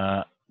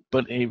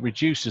 but it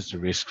reduces the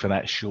risk for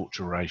that short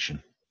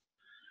duration.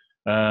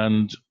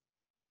 And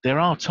there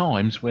are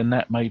times when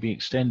that may be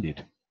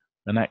extended,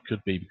 and that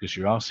could be because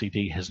your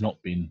RCD has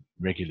not been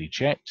regularly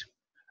checked.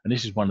 And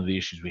this is one of the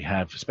issues we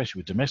have,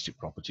 especially with domestic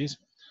properties.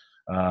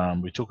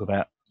 We talk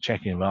about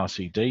checking of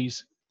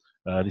RCDs.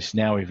 This is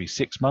now every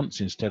 6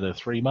 months instead of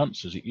 3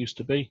 months as it used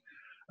to be.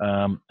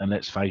 And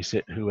let's face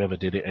it, whoever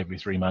did it every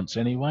 3 months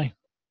anyway.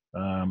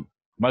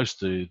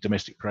 Most of the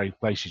domestic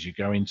places you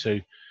go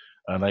into,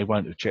 they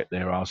won't have checked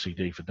their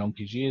RCD for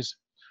donkey's years.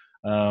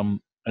 And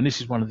this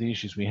is one of the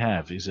issues we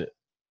have, is that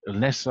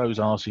unless those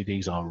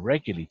RCDs are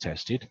regularly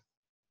tested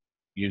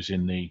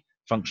using the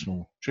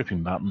functional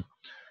tripping button,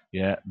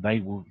 they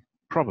will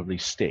probably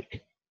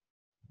stick.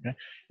 Okay?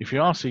 If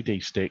your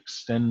RCD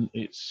sticks, then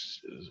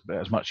it's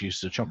about as much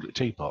use as a chocolate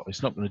teapot.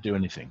 It's not going to do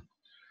anything.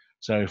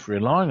 So if we're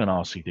relying on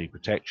RCD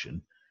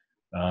protection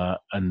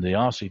and the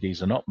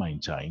RCDs are not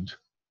maintained,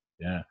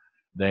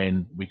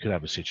 then we could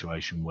have a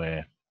situation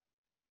where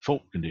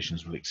fault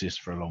conditions will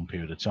exist for a long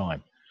period of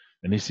time.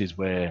 And this is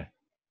where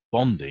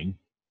bonding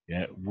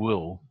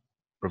will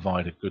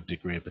provide a good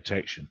degree of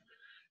protection.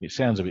 It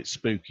sounds a bit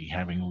spooky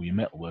having all your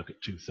metalwork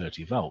at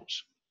 230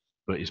 volts,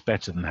 but it's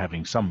better than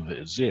having some of it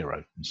at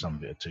 0 and some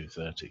of it at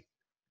 230.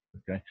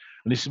 Okay,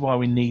 and this is why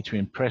we need to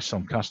impress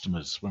on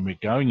customers when we're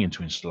going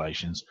into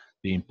installations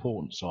the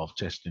importance of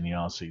testing the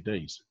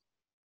RCDs.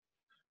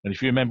 And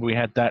if you remember, we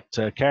had that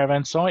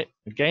caravan site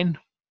again,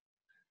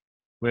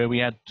 where we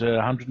had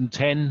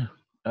 110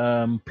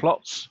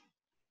 plots,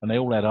 and they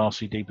all had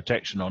RCD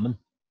protection on them.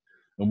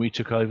 And we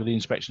took over the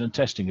inspection and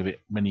testing of it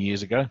many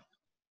years ago.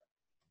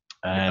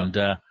 And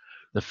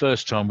the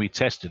first time we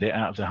tested it,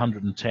 out of the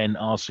 110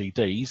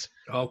 RCDs,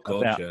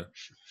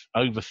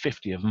 over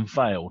 50 of them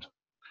failed,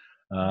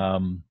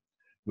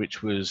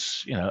 which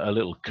was, a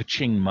little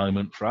ka-ching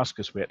moment for us,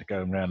 because we had to go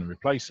around and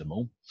replace them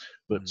all.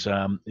 But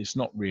it's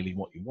not really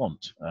what you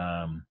want.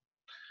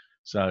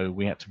 So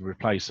we had to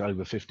replace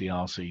over 50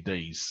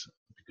 RCDs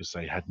because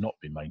they had not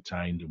been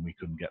maintained and we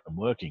couldn't get them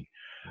working.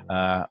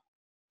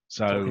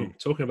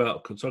 Talking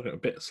about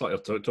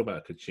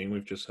ka-ching,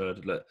 we've just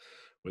heard that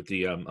with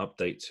the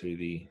update to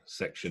the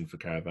section for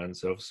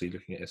caravans, so obviously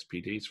looking at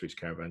SPDs for each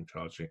caravan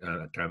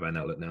caravan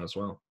outlet now as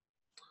well.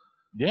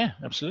 Yeah,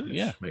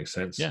 absolutely. Which makes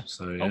sense. Yeah.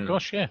 So, Oh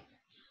gosh, yeah.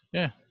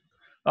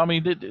 I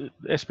mean, the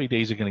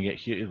SPDs are going to get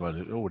huge. Well,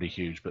 they're already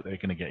huge, but they're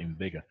going to get even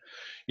bigger.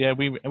 Yeah,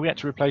 we had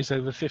to replace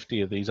over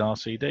 50 of these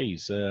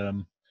RCDs,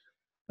 and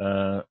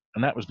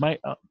that was made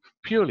up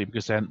purely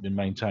because they hadn't been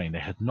maintained. They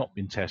had not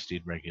been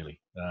tested regularly.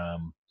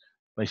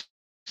 They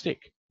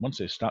stick. Once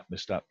they're stuck, they're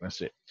stuck.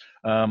 That's it.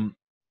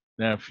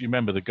 Now, if you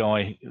remember the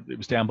guy, it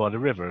was down by the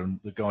river, and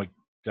the guy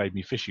gave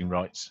me fishing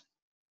rights.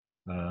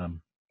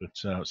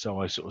 So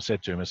I sort of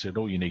said to him, I said,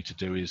 all you need to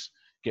do is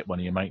get one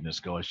of your maintenance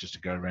guys just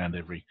to go around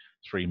every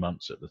 3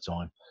 months at the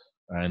time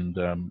and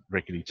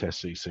regularly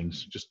test these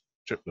things, just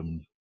trip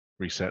them,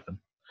 reset them.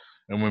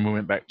 And when we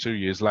went back 2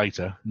 years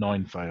later,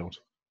 9 failed.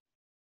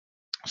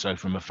 So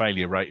from a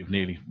failure rate of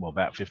nearly, well,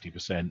 about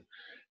 50%,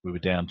 we were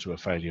down to a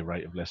failure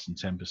rate of less than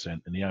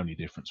 10%, and the only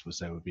difference was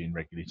they were being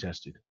regularly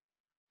tested.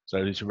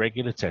 So this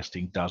regular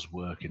testing does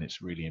work, and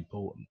it's really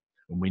important,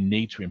 and we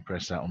need to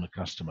impress that on the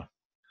customer.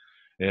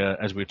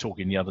 As we were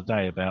talking the other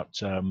day about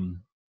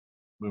when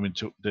we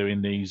were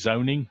doing the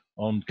zoning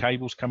on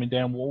cables coming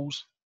down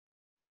walls,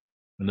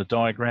 and the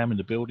diagram and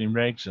the building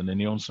regs and then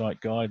the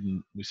on-site guide,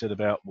 and we said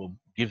about, well,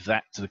 give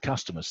that to the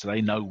customer so they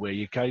know where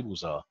your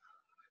cables are.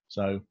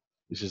 So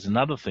this is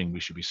another thing we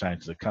should be saying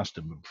to the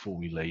customer before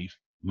we leave: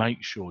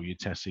 make sure you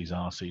test these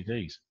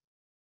RCDs.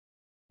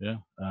 Yeah,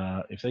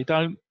 if they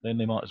don't, then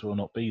they might as well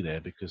not be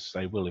there, because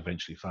they will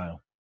eventually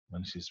fail,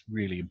 and this is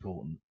really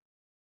important.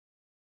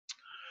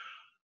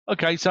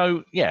 Okay,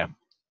 so yeah,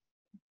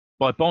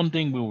 by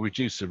bonding, we'll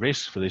reduce the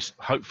risk for this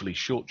hopefully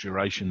short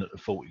duration that the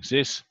fault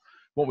exists.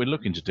 What we're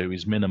looking to do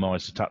is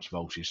minimize the touch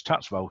voltage.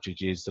 Touch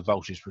voltage is the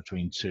voltage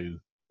between two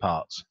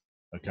parts,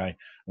 okay?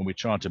 And we're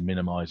trying to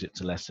minimize it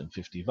to less than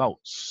 50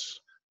 volts.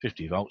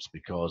 50 volts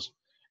because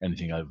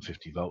anything over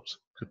 50 volts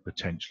could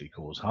potentially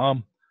cause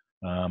harm.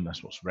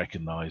 That's what's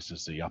recognized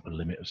as the upper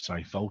limit of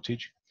safe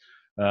voltage,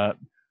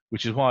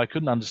 which is why I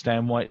couldn't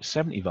understand why it's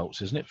 70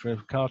 volts, isn't it, for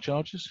car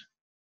chargers?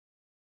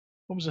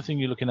 What was the thing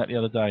you're looking at the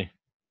other day?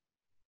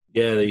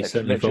 Yeah, the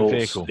 70 electric volts.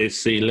 vehicle.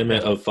 It's the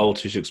limit of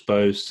voltage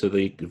exposed to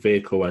the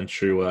vehicle and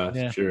true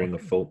earth during a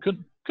fault.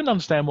 Couldn't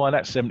understand why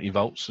that's 70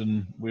 volts,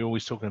 and we're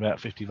always talking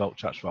about 50 volt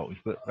touch voltage.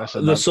 But that's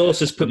the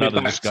sources put me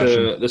back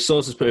discussion. to the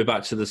sources put me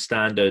back to the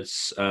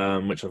standards,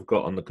 which I've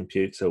got on the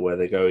computer, where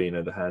they go,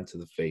 the hand to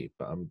the feet.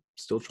 But I'm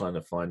still trying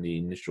to find the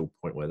initial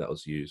point where that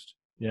was used.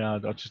 Yeah,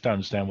 I just don't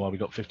understand why we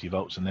got 50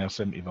 volts and now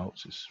 70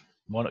 volts.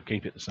 Why not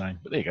keep it the same?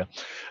 But there you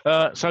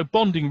go. So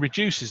bonding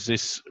reduces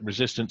this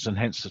resistance and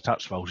hence the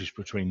touch voltage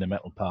between the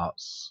metal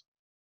parts.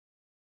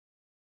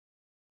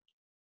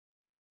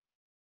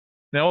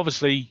 Now,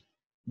 obviously,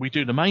 we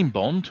do the main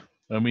bond,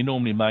 and we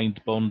normally main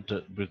bond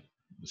with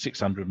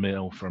 600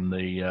 mil from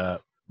the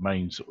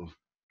main sort of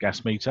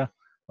gas meter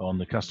on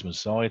the customer's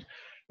side,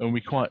 and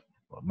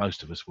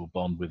most of us will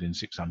bond within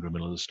 600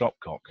 mil of the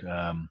stopcock.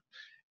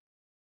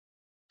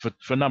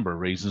 For a number of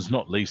reasons,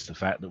 not least the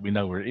fact that we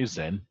know where it is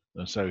then.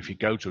 And so if you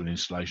go to an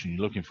installation,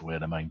 you're looking for where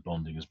the main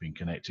bonding has been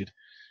connected.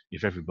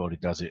 If everybody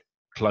does it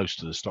close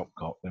to the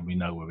stopcock, then we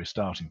know where we're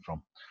starting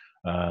from,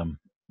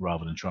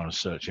 rather than trying to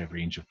search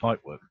every inch of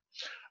pipework.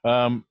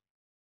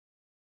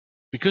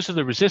 Because of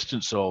the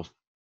resistance of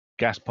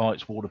gas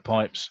pipes, water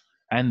pipes,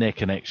 and their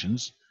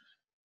connections,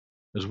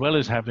 as well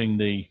as having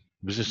the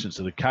resistance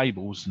of the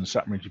cables and the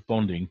supplementary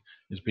bonding,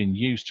 has been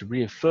used to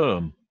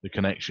reaffirm the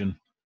connection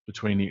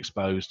between the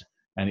exposed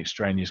and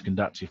extraneous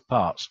conductive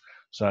parts.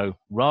 So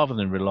rather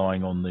than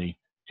relying on the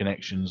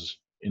connections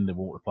in the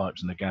water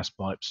pipes and the gas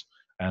pipes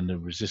and the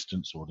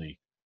resistance or the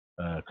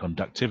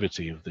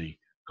conductivity of the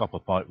copper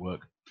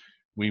pipework,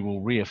 we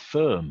will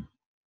reaffirm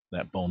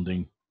that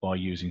bonding by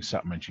using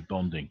supplementary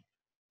bonding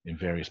in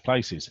various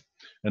places.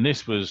 And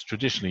this was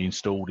traditionally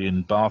installed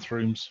in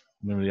bathrooms.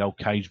 Remember the old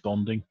cage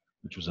bonding,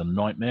 which was a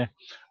nightmare?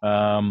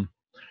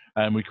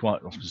 And we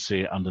quite often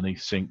see it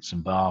underneath sinks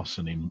and baths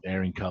and in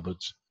airing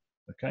cupboards.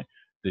 Okay,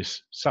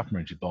 this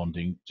supplementary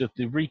bonding, just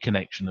the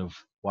reconnection of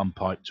one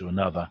pipe to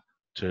another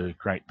to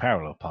create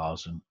parallel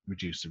paths and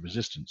reduce the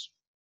resistance.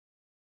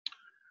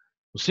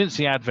 Well, since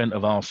the advent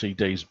of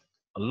RCDs,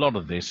 a lot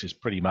of this is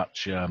pretty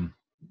much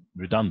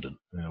redundant.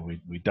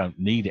 We don't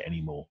need it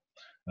anymore.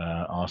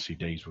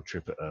 RCDs will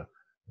trip at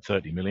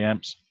 30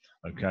 milliamps.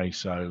 Okay,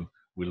 so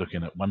we're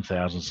looking at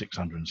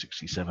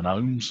 1,667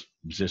 ohms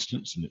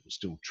resistance, and it will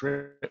still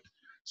trip.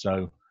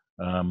 So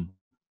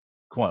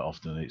quite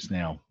often it's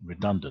now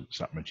redundant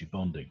supplementary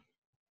bonding.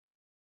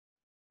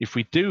 If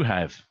we do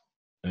have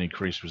an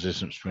increased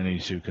resistance between any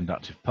two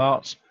conductive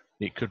parts,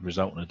 it could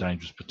result in a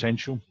dangerous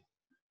potential.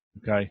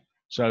 Okay,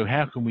 so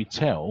how can we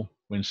tell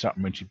when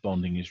supplementary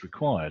bonding is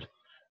required?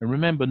 And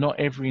remember, not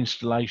every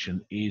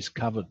installation is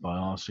covered by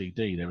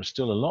RCD. There are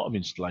still a lot of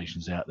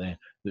installations out there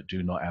that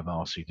do not have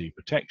RCD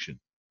protection.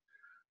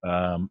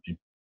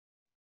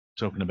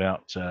 Talking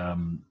about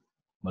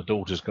my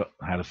daughter's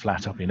had a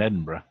flat up in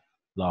Edinburgh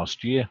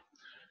last year,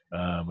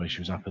 where she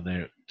was up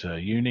there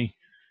at uni,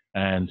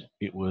 and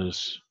it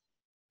was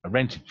a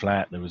rented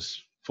flat. There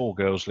was 4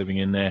 girls living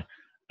in there,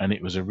 and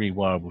it was a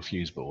rewirable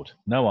fuse board.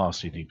 No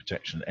RCD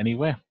protection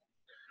anywhere.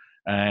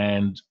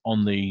 And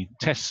on the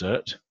test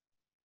cert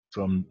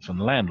from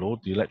the landlord,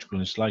 the electrical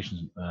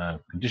installation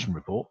condition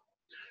report,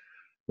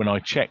 when I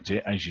checked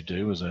it, as you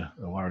do, as a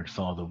worried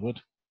father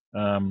would,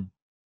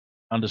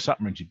 under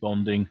supplementary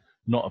bonding,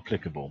 not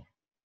applicable.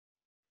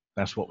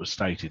 That's what was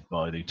stated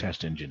by the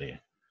test engineer.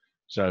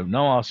 So no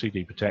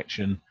RCD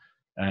protection,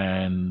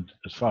 and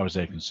as far as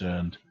they're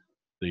concerned,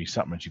 the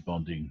supplementary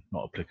bonding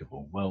not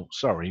applicable. Well,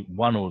 sorry,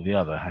 one or the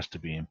other has to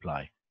be in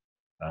play.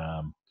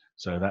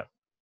 So that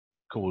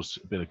caused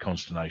a bit of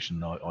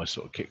consternation. I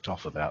sort of kicked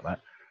off about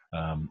that.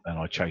 and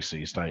I chase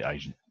the estate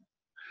agent.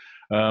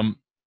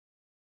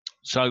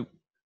 So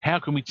how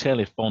can we tell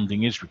if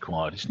bonding is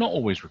required? It's not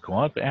always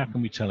required, but how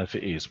can we tell if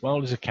it is? Well,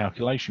 there's a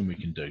calculation we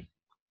can do.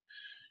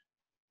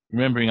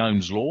 Remembering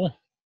Ohm's law,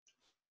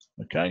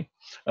 okay,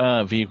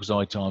 V equals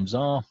I times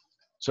R.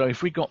 So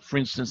if we got, for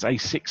instance, a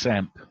 6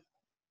 amp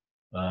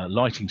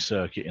lighting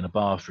circuit in a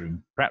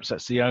bathroom, perhaps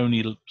that's the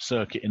only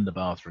circuit in the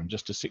bathroom,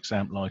 just a 6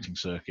 amp lighting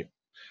circuit.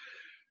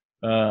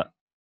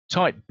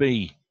 Type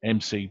B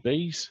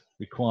MCBs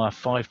require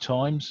 5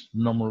 times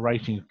nominal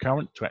rating of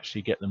current to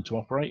actually get them to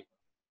operate.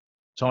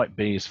 Type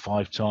B is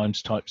 5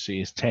 times, Type C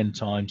is 10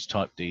 times,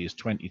 Type D is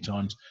 20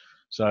 times.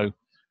 So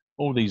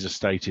all these are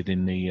stated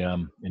in the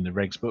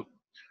regs book.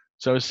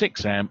 So a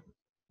 6 amp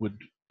would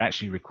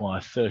actually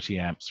require 30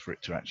 amps for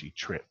it to actually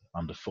trip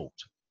under fault.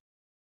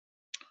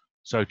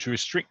 So to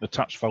restrict the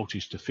touch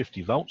voltage to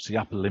 50 volts, the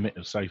upper limit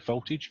of safe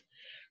voltage,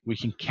 we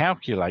can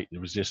calculate the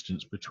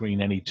resistance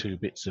between any 2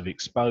 bits of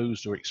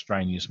exposed or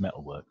extraneous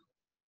metalwork.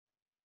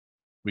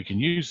 We can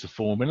use the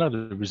formula.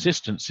 The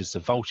resistance is the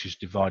voltage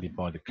divided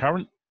by the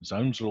current. It's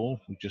Ohm's law.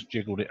 We just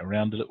jiggled it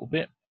around a little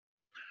bit.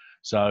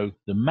 So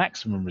the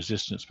maximum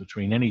resistance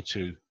between any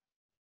 2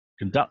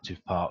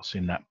 conductive parts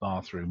in that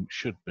bathroom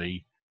should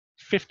be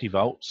 50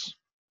 volts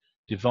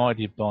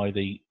divided by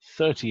the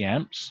 30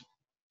 amps.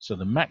 So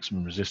the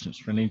maximum resistance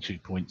for any 2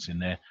 points in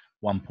there,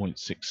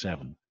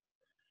 1.67.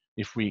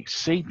 If we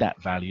exceed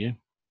that value,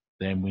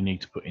 then we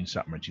need to put in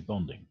supplementary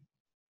bonding.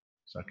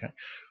 Okay.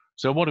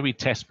 So what do we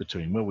test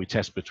between? Well, we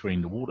test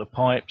between the water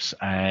pipes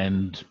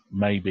and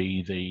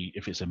maybe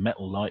if it's a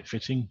metal light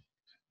fitting,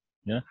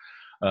 yeah.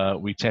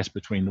 We test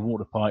between the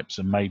water pipes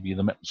and maybe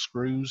the metal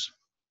screws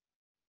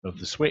of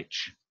the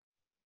switch.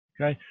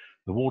 Okay.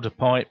 The water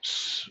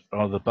pipes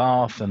are the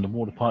bath and the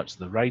water pipes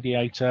are the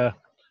radiator.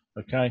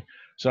 Okay.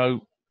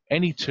 So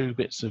any 2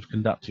 bits of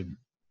conductive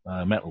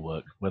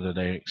metalwork, whether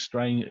they're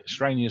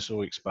extraneous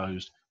or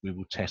exposed, we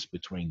will test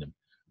between them,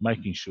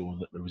 making sure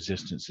that the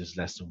resistance is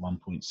less than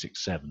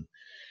 1.67.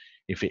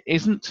 If it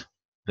isn't,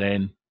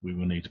 then we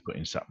will need to put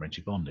in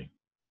supplementary bonding.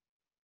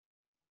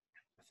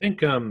 I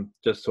think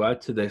just to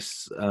add to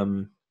this,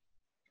 when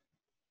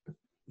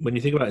you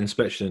think about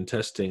inspection and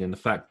testing and the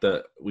fact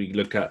that we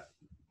look at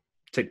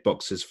tick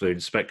boxes for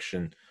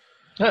inspection,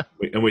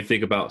 and we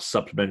think about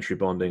supplementary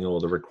bonding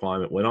or the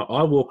requirement, when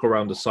I walk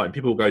around the site and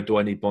people will go, do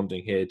I need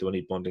bonding here? Do I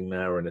need bonding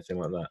there? Or anything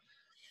like that?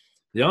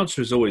 The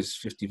answer is always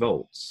 50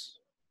 volts.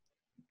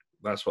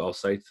 That's what I'll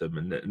say to them.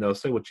 And they'll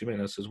say, what do you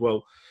mean? I says,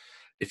 well,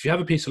 if you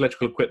have a piece of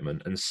electrical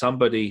equipment and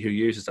somebody who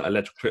uses that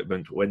electrical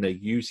equipment when they're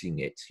using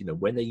it,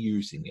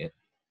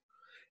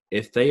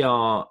 if they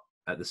are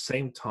at the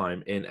same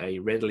time in a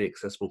readily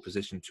accessible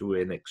position to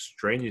an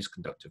extraneous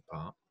conductive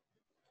part,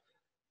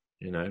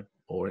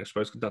 or an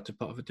exposed conductive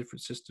part of a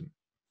different system,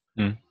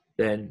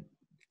 then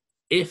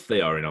if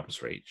they are in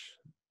arm's reach,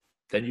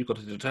 then you've got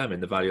to determine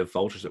the value of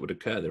voltage that would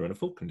occur there in a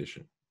fault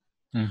condition.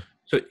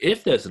 So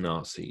if there's an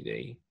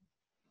RCD,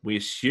 we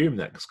assume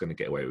that's going to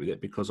get away with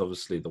it because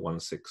obviously the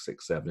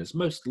 1667 is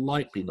most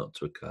likely not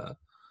to occur.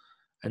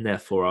 And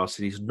therefore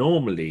RCDs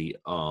normally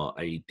are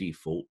a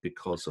default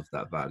because of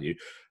that value.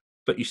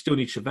 But you still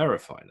need to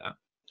verify that.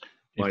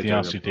 If the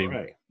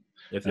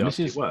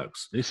RCD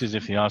works. This is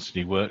if the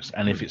RCD works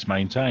and if it's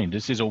maintained.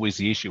 This is always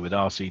the issue with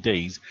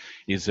RCDs,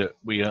 is that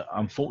we are,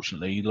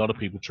 unfortunately, a lot of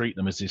people treat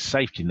them as this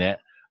safety net.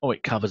 Oh,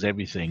 it covers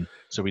everything,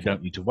 so we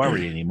don't need to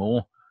worry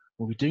anymore.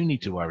 Well, we do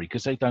need to worry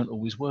because they don't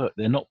always work.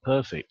 They're not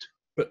perfect.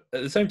 But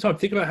at the same time,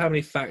 think about how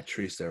many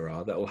factories there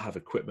are that will have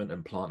equipment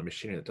and plant and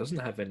machinery that doesn't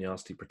have any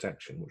RCD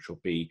protection, which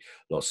will be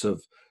lots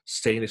of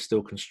stainless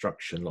steel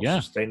construction, lots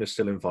of stainless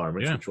steel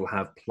environments, which will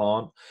have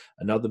plant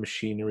and other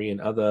machinery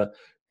and other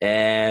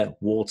air,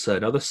 water,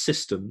 and other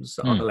systems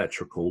that aren't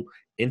electrical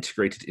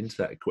integrated into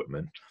that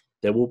equipment.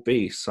 There will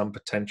be some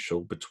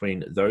potential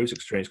between those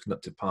extraneous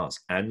conductive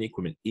parts and the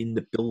equipment in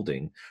the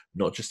building,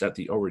 not just at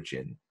the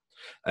origin.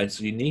 And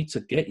so you need to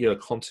get your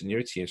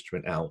continuity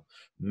instrument out,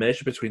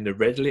 measure between the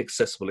readily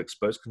accessible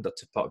exposed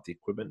conductive part of the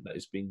equipment that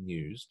is being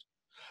used,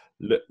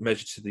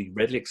 measure to the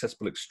readily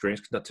accessible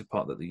extraneous conductive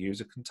part that the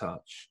user can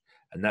touch,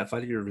 and that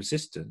value of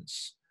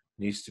resistance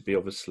needs to be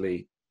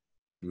obviously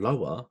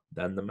lower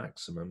than the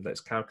maximum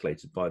that's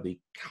calculated by the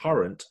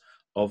current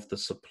of the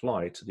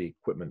supply to the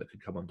equipment that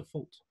could come under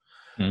fault.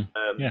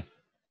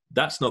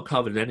 That's not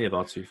covered in any of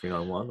our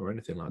 2391 or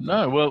anything like that.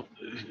 No, well,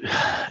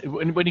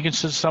 when you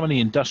consider some of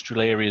the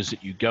industrial areas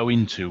that you go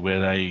into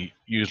where they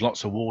use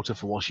lots of water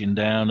for washing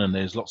down and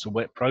there's lots of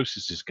wet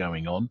processes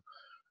going on,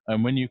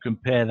 and when you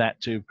compare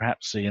that to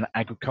perhaps an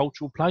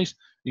agricultural place,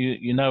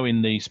 you know,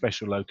 in the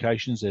special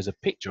locations, there's a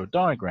picture, a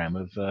diagram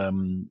of a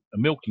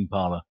milking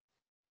parlour,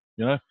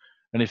 and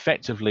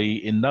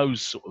effectively in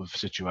those sort of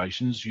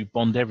situations, you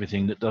bond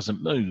everything that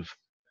doesn't move.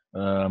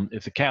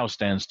 If the cow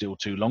stands still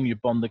too long, you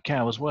bond the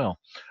cow as well.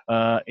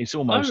 It's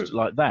almost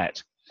like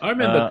that. I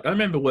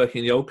remember working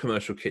in the old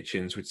commercial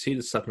kitchens. We'd see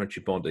the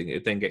supplementary bonding. It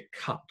would then get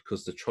cut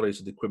because the trolleys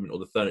of the equipment or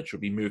the furniture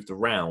would be moved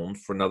around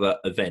for another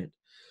event.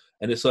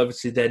 And it's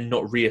obviously then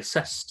not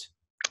reassessed.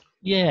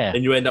 Yeah,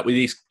 And you end up with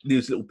these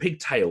little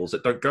pigtails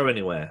that don't go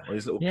anywhere, or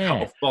these little cut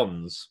yeah. off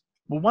bonds.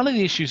 Well, one of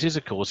the issues is,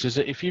 of course, is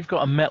that if you've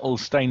got a metal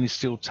stainless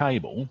steel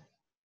table,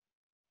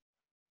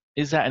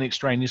 is that an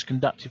extraneous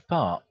conductive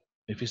part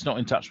if it's not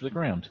in touch with the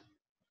ground?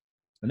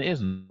 And it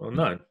isn't. Well,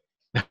 no.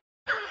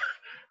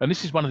 And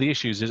this is one of the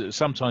issues, is that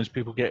sometimes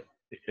people get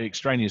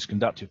extraneous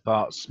conductive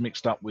parts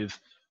mixed up with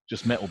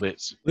just metal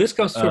bits. This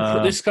comes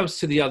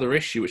to the other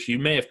issue, which you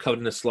may have covered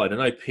in a slide. I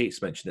know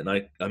Pete's mentioned it,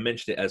 and I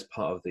mentioned it as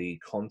part of the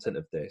content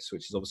of this,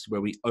 which is obviously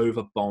where we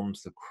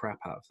overbond the crap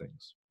out of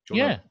things.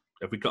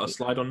 Have we got a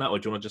slide on that, or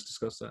do you want to just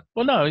discuss that?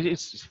 Well, no,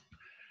 it's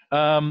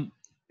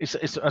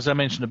as I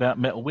mentioned about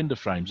metal window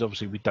frames.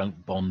 Obviously, we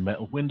don't bond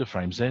metal window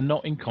frames; they're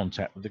not in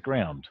contact with the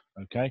ground.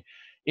 Okay,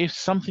 if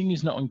something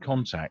is not in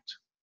contact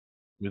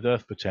with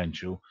earth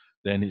potential,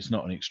 then it's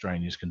not an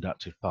extraneous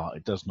conductive part.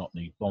 It does not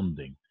need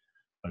bonding.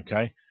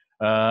 Okay,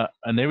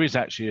 and there is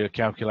actually a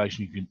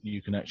calculation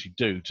you can actually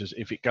do to,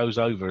 if it goes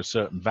over a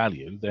certain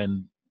value,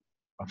 then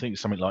I think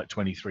it's something like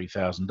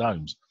 23,000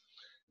 ohms.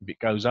 If it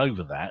goes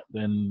over that,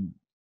 then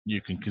you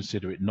can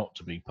consider it not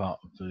to be part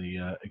of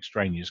the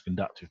extraneous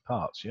conductive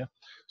parts. Yeah,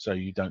 so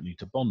you don't need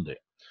to bond it,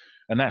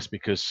 and that's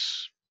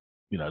because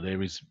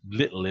there is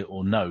little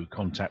or no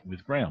contact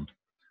with ground.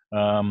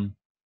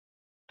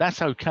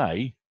 That's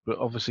okay, but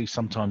obviously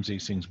sometimes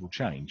these things will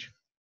change.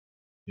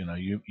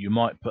 You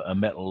might put a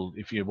metal,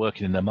 if you're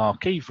working in a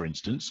marquee, for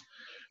instance,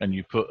 and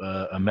you put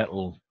a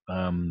metal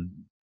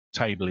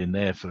table in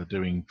there for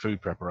doing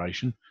food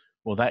preparation.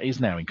 Well, that is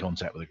now in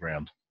contact with the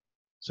ground.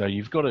 So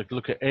you've got to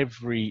look at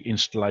every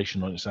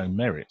installation on its own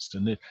merits.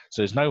 And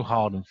so there's no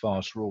hard and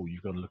fast rule.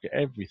 You've got to look at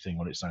everything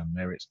on its own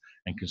merits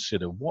and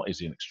consider what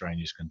is an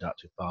extraneous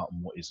conductive part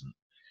and what isn't.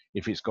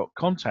 If it's got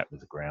contact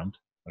with the ground,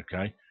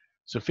 okay,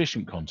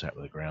 sufficient contact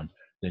with the ground,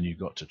 then you've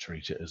got to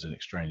treat it as an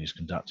extraneous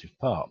conductive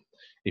part.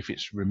 If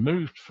it's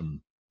removed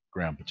from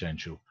ground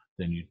potential,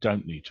 then you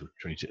don't need to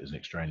treat it as an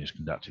extraneous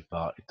conductive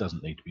part. It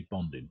doesn't need to be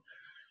bonding.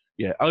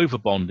 Yeah, over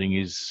bonding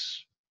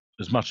is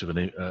as much of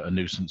a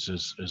nuisance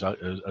as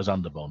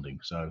underbonding.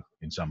 So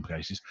in some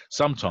cases,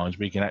 sometimes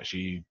we can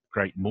actually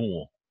create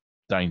more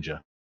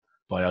danger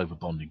by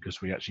overbonding,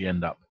 because we actually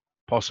end up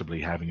possibly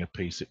having a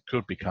piece that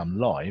could become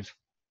live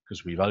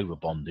because we've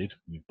bonded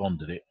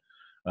it,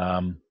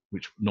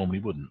 which normally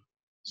wouldn't.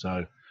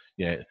 So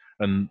yeah,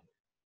 and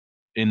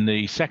in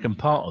the second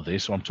part of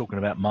this, I'm talking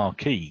about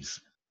marquees,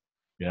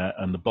 yeah,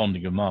 and the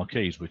bonding of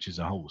marquees, which is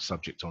a whole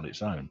subject on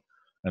its own.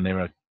 And there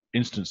are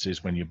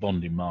instances when you're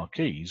bonding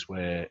marquees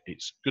where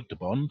it's good to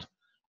bond,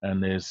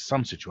 and there's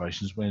some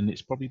situations when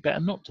it's probably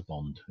better not to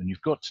bond, and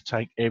you've got to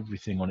take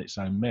everything on its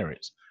own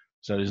merits.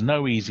 So there's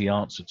no easy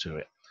answer to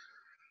it.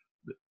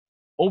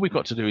 All we've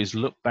got to do is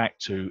look back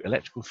to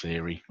electrical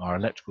theory, our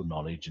electrical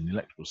knowledge and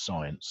electrical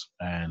science,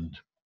 and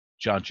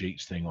judge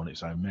each thing on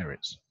its own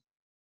merits.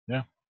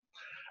 Yeah.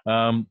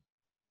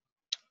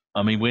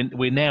 I mean,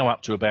 we're now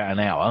up to about an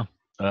hour,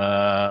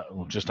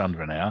 or just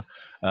under an hour,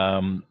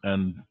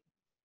 and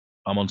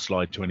I'm on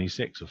slide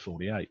 26 of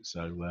 48.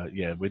 So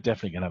yeah, we're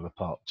definitely going to have a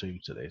part 2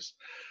 to this.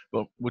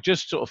 But we'll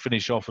just sort of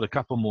finish off with a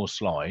couple more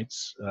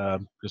slides,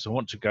 because I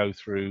want to go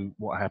through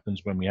what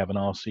happens when we have an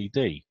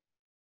RCD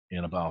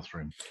in a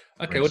bathroom.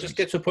 Okay, we'll just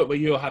get to a point where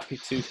you're happy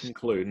to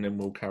conclude, and then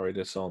we'll carry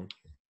this on.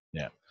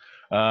 Yeah.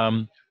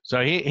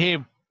 So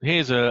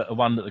here's a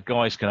one that the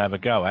guys can have a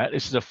go at.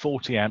 This is a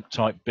 40 amp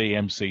type B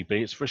MCB.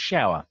 It's for a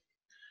shower.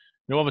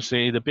 Now,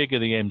 obviously, the bigger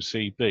the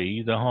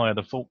MCB, the higher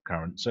the fault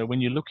current. So when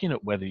you're looking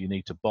at whether you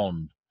need to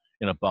bond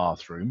in a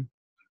bathroom,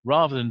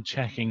 rather than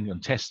checking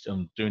and testing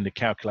and doing the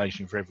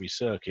calculation for every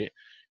circuit,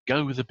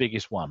 go with the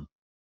biggest one.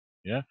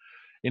 Yeah.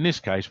 In this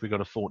case, we've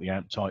got a 40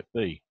 amp type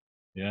B.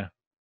 Yeah.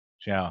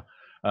 Shower.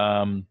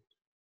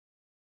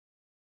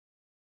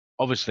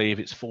 Obviously, if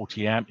it's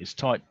 40 amp, it's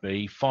type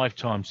B, 5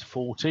 times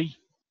 40.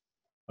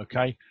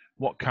 Okay.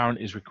 What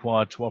current is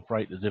required to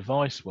operate the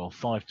device? Well,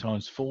 5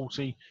 times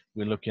 40,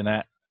 we're looking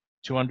at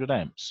 200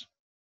 amps.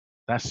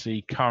 That's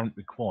the current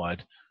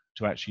required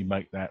to actually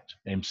make that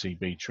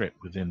MCB trip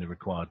within the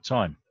required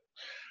time.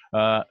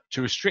 To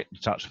restrict the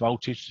touch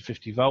voltage to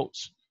 50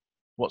 volts,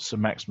 what's the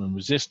maximum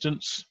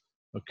resistance?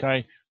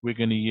 Okay, we're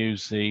going to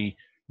use the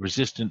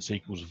resistance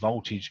equals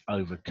voltage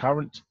over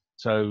current.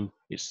 So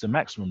it's the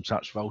maximum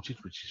touch voltage,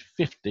 which is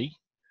 50,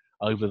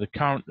 over the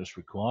current that's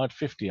required,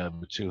 50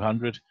 over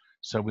 200.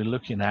 So we're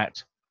looking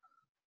at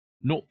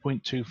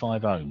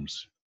 0.25 ohms.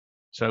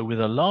 So with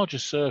a larger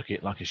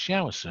circuit, like a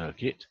shower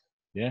circuit,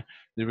 yeah,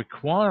 the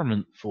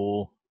requirement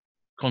for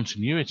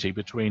continuity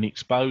between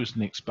exposed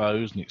and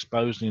exposed and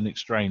exposed and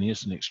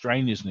extraneous and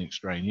extraneous and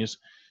extraneous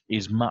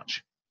is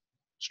much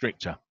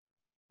stricter.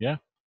 Yeah.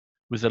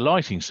 With the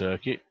lighting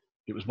circuit,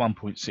 it was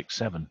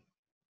 1.67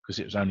 because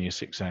it was only a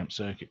 6 amp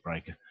circuit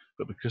breaker.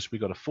 But because we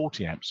got a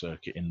 40 amp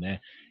circuit in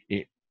there,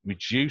 it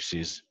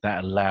reduces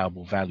that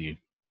allowable value.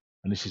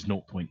 And this is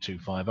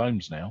 0.25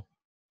 ohms now.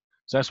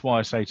 So that's why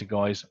I say to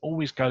guys,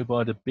 always go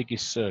by the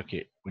biggest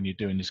circuit when you're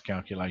doing this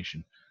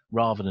calculation,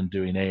 rather than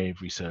doing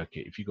every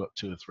circuit. If you've got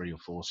 2 or 3 or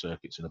 4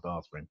 circuits in a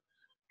bathroom,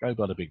 go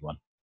by the big one.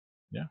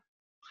 Yeah.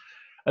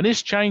 And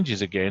this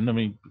changes again. I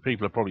mean,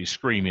 people are probably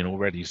screaming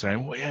already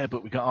saying, well, yeah,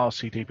 but we got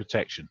RCD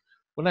protection.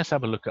 Well, let's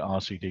have a look at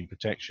RCD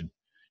protection.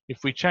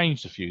 If we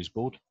change the fuse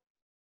board,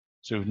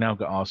 so we've now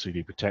got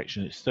RCD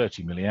protection, it's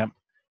 30 milliamp.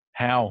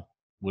 How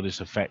will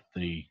this affect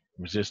the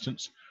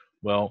resistance?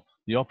 Well,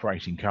 the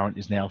operating current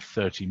is now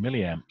 30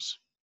 milliamps,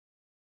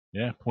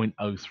 yeah,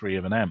 0.03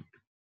 of an amp.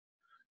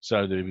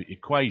 So the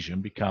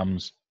equation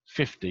becomes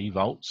 50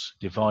 volts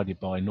divided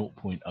by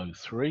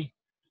 0.03.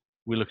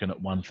 We're looking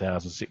at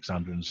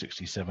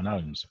 1,667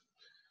 ohms.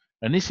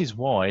 And this is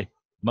why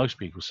most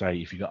people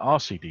say if you've got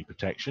RCD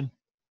protection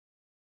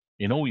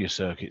in all your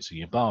circuits in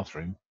your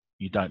bathroom,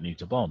 you don't need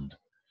to bond.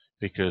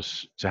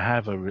 Because to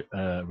have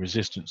a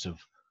resistance of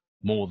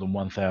more than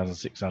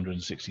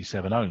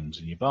 1,667 ohms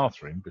in your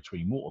bathroom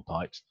between water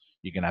pipes,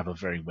 you're going to have a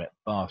very wet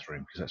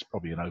bathroom because that's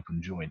probably an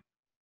open joint.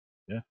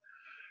 Yeah.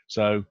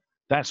 So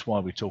that's why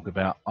we talk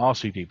about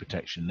RCD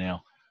protection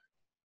now.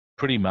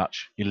 Pretty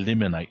much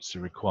eliminates the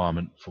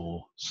requirement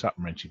for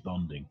supplementary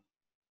bonding.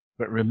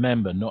 But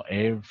remember, not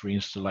every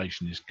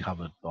installation is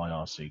covered by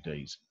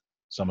RCDs.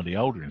 Some of the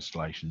older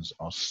installations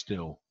are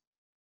still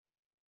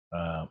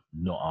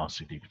not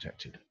RCD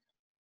protected.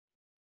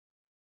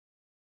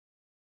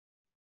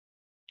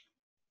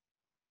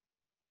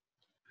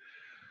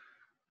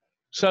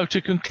 So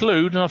to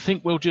conclude, and I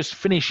think we'll just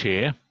finish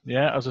here.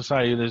 Yeah, as I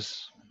say,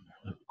 there's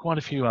quite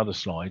a few other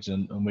slides,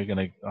 and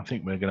I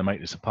think we're gonna make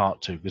this a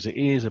part 2 because it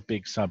is a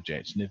big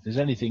subject. And if there's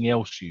anything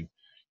else you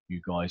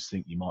guys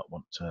think you might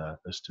want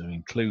us to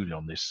include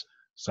on this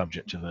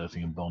subject of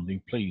earthing and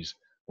bonding, please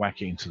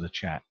whack it into the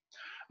chat.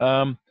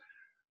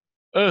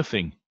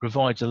 Earthing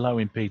provides a low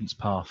impedance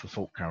path for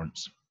fault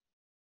currents.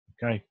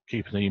 Okay,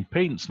 keeping the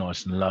impedance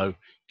nice and low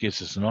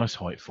gives us a nice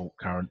high fault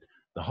current.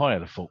 The higher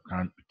the fault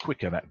current, the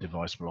quicker that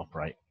device will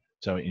operate.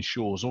 So it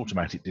ensures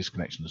automatic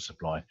disconnection of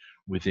supply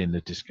within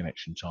the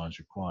disconnection times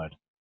required.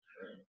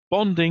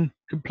 Bonding,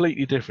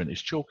 completely different.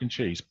 It's chalk and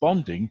cheese.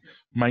 Bonding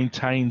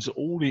maintains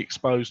all the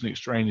exposed and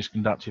extraneous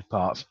conductive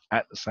parts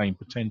at the same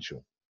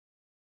potential.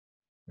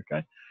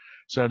 Okay,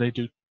 so they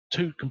do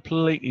 2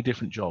 completely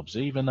different jobs,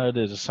 even though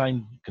they're the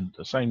same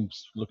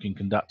looking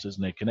conductors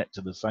and they connect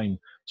to the same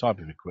type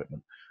of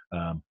equipment.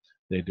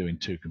 They're doing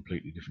 2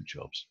 completely different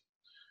jobs.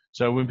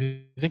 So when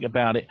we think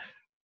about it,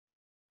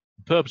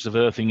 the purpose of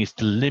earthing is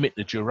to limit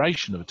the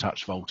duration of a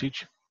touch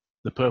voltage.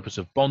 The purpose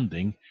of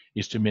bonding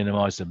is to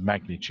minimize the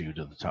magnitude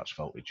of the touch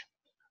voltage.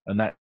 And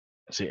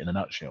that's it in a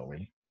nutshell,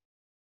 really.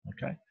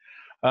 Okay.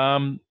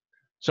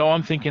 So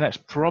I'm thinking that's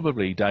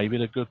probably,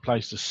 David, a good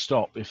place to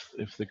stop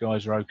if the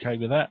guys are okay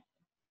with that.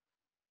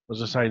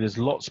 As I say, there's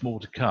lots more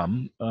to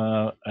come,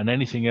 and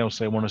anything else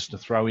they want us to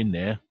throw in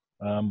there,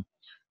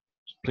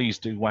 please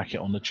do whack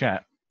it on the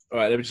chat. All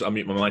right, let me just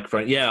unmute my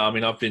microphone. Yeah, I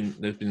mean,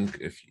 there's been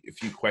a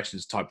few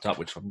questions typed up,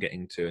 which I'm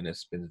getting to, and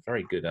there's been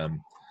very good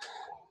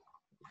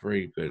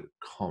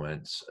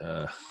comments.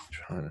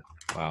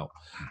 Wow.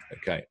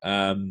 Okay.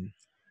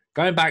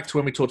 Going back to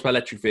when we talked about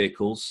electric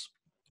vehicles,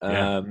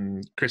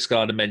 Chris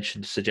Gardner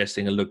mentioned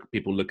suggesting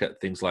people look at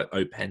things like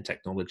OPEN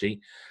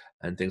technology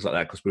and things like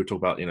that, because we were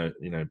talking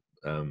about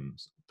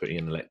putting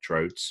in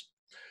electrodes.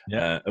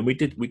 Yeah, and we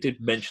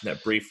did mention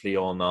that briefly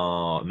on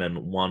our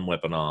Amendment 1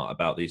 webinar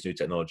about these new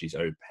technologies,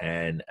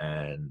 OPEN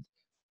and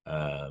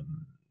I've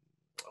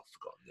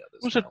forgotten the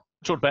others. Was it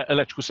talked about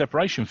electrical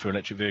separation for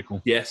electric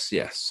vehicle? Yes.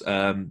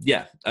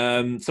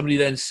 Somebody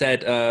then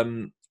said,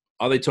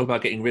 are they talking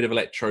about getting rid of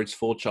electrodes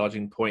for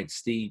charging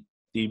points? The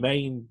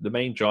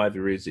main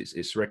driver is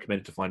it's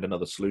recommended to find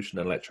another solution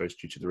than electrodes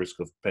due to the risk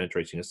of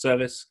penetrating a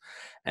service,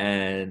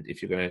 and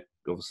if you're going to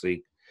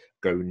obviously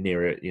go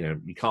near it,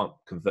 you can't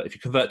convert. If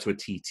you convert to a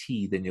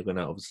TT, then you're going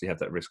to obviously have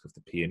that risk of the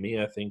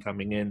PME thing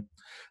coming in.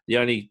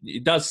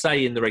 It does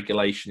say in the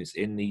regulation, it's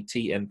in the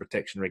TN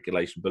protection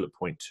regulation bullet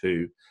point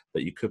 2,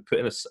 that you could put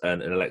in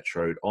an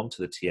electrode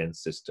onto the TN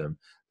system,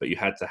 but you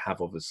had to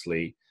have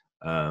obviously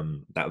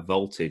that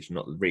voltage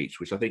not reached,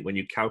 which I think when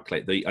you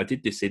calculate I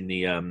did this in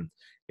the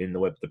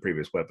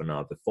previous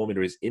webinar, the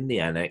formula is in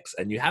the annex,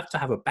 and you have to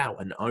have about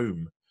an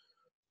ohm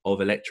of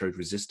electrode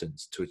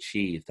resistance to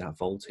achieve that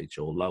voltage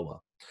or lower.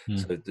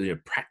 So the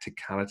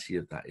practicality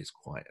of that is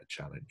quite a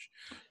challenge.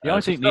 Yeah,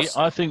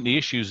 I think the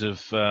issues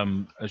of,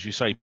 as you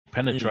say,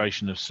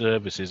 penetration of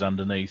services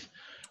underneath.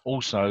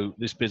 Also,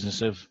 this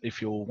business of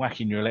if you're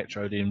whacking your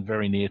electrode in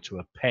very near to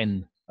a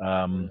pen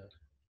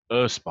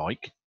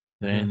spike,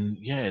 then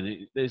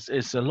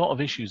there's a lot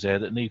of issues there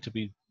that need to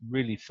be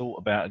really thought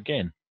about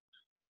again.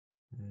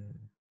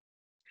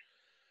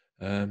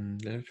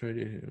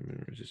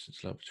 Electrode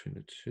resistance level between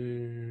the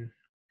two.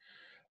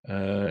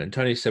 And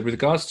Tony said, with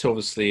regards to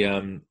obviously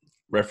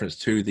reference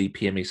to the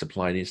PME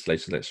supply and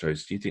installation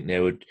electrodes, do you think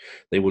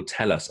they will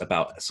tell us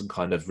about some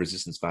kind of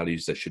resistance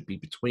values that should be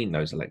between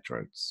those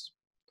electrodes?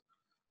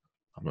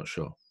 I'm not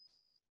sure.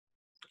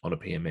 On a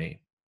PME.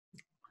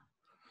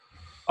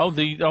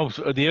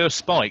 The earth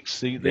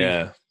spikes.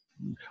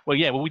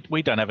 Well,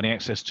 we don't have any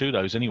access to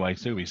those anyway,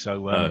 do we?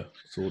 So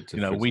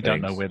we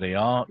don't know where they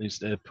are.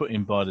 They're put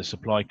in by the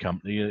supply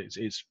company.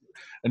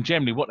 And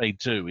generally what they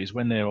do is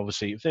when they're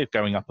if they're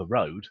going up a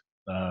road,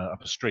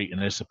 up a street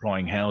and they're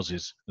supplying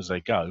houses as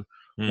they go,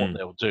 what Mm.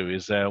 they'll do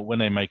is when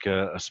they make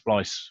a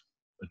splice,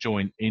 a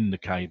joint in the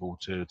cable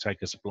to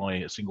take a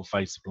single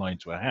phase supply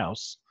into a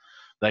house,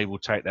 they will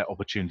take that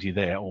opportunity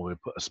there, or we'll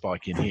put a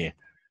spike in here,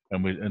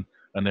 and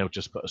they'll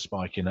just put a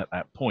spike in at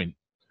that point,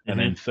 and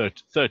then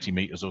 30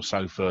 meters or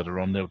so further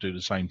on, they'll do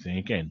the same thing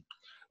again.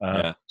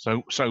 Yeah.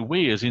 So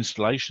we as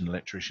installation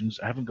electricians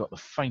haven't got the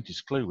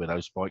faintest clue where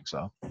those spikes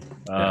are,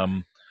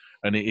 and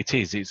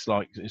it's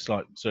like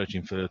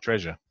searching for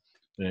treasure.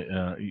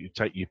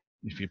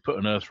 If you put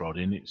an earth rod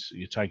in,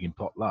 you're taking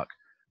pot luck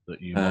that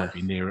you might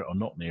be near it or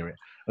not near it.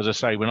 As I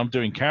say, when I'm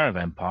doing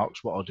caravan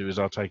parks, what I'll do is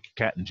I'll take a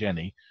Cat and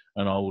Jenny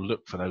and I'll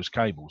look for those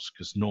cables,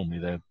 because normally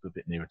they're a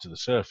bit nearer to the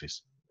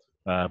surface.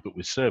 But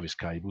with service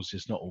cables,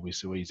 it's not always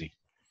so easy.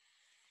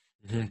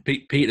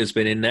 Peter's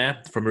been in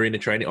there from Marina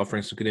Training,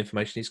 offering some good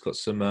information. He's got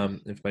some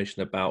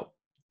information about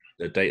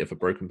the data for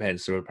broken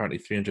pens. So apparently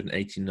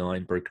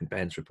 389 broken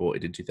pens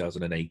reported in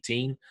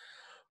 2018,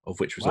 of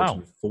which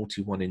resulted in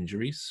 41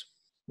 injuries.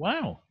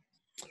 Wow.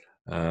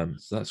 So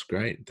that's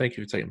great. Thank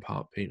you for taking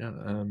part, Peter.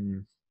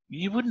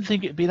 You wouldn't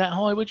think it'd be that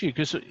high, would you?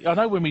 Because I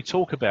know when we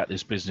talk about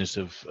this business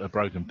of a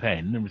broken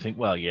pen, and we think,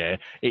 well, yeah,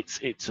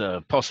 it's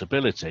a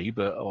possibility,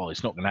 but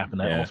it's not going to happen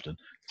that often.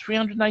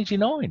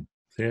 389.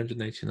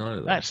 389 of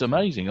them. That's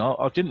amazing.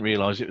 I didn't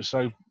realise it was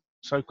so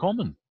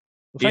common.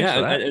 Well, thanks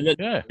for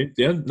that.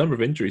 The number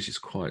of injuries is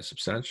quite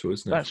substantial,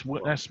 isn't it?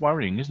 That's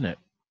worrying, isn't it?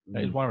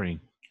 That is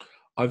worrying.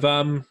 I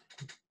don't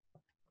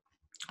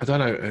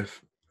know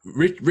if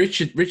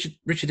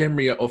Richard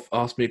Emery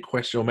asked me a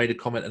question or made a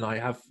comment, and I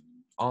have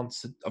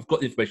answered. I've got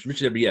the information.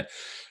 Richard Emery,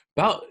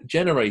 about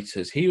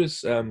generators. He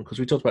was because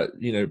we talked about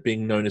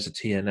being known as a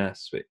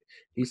TNS, but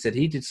he said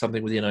he did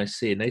something with the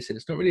NIC, and they said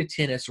it's not really a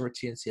TNS or a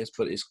TNCS,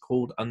 but it's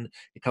called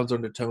it comes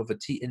under the term of a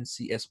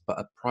TNCS, but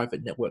a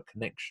private network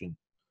connection,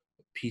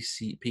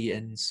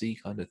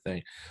 PNC kind of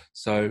thing.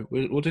 So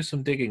we'll do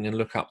some digging and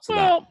look up to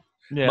that.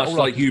 Yeah, much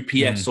like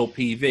UPS or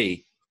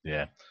PV.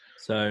 Yeah.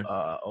 So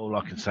all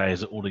I can say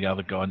is that all the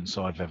other guidance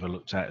I've ever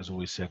looked at has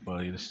always said, well,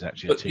 this is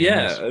actually a TNS.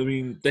 Yeah, I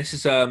mean, this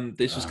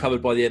was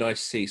covered by the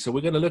NIC, so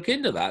we're going to look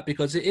into that,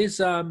 because it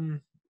is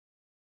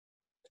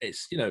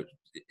it's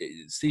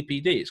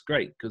CPD. It's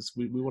great because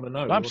we want to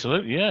know.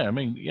 Absolutely, yeah. I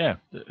mean, yeah.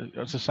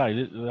 As I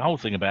say, the whole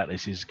thing about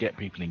this is get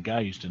people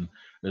engaged, and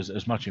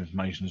as much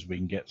information as we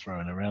can get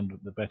thrown around,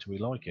 the better we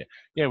like it.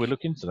 Yeah, we'll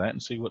look into that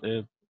and see what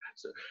they're.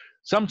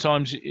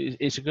 Sometimes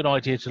it's a good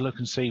idea to look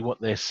and see what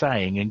they're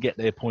saying and get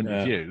their point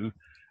of view,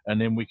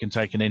 and then we can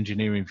take an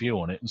engineering view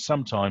on it. And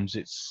sometimes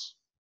it's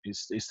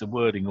the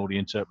wording or the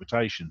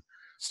interpretation.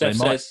 Steph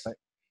says,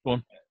 go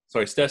on.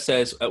 Sorry, Steph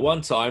says, at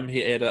one time he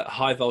had a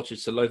high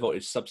voltage to low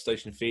voltage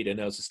substation feeder, and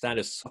there was a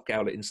standard sock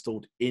outlet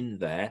installed in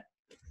there,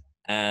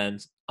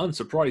 and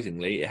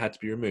unsurprisingly, it had to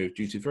be removed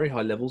due to very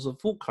high levels of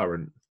fault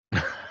current.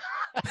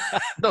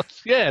 Not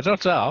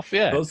tough.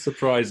 Yeah, not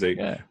surprising.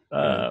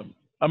 Yeah.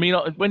 I mean,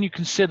 when you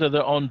consider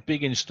that on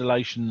big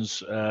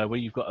installations where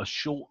you've got a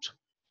short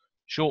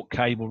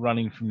cable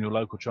running from your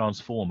local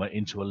transformer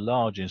into a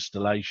large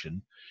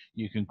installation,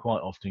 you can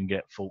quite often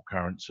get fault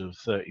currents of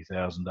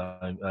 30,000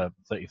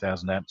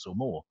 amps or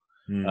more.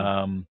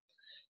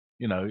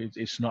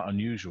 It's not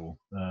unusual.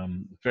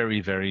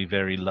 Very, very,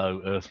 very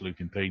low earth loop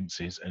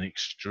impedances and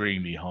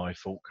extremely high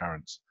fault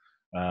currents,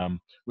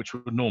 which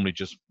would normally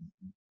just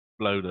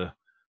blow the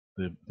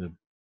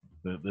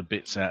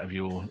bits out of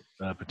your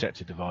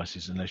protected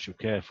devices unless you're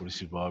careful.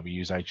 This is why we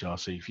use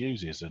HRC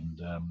fuses and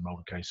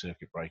multi-case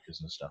circuit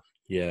breakers and stuff.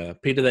 Yeah.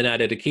 Peter then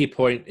added, a key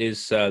point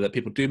is that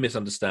people do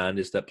misunderstand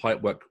is that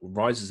pipework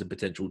rises in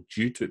potential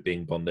due to it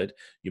being bonded.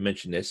 You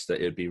mentioned this, that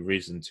it would be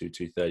risen to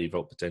 230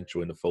 volt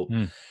potential in the fault.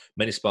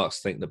 Many sparks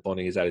think that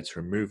bonding is added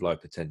to remove low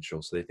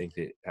potential, so they think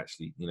it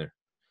actually,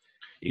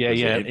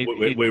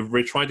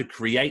 we're trying to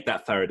create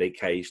that Faraday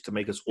cage to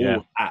make us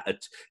all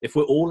if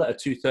we're all at a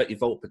 230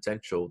 volt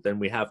potential, then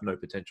we have no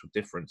potential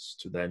difference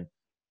to then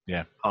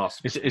pass.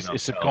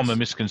 It's a common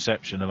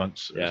misconception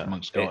amongst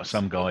guys.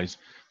 Some guys,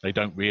 they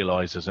don't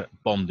realise that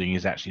bonding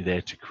is actually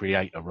there to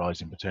create a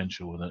rising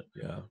potential. That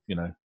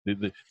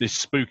this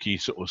spooky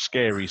sort of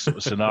scary sort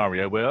of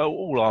scenario where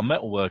all our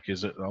metalwork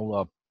is at all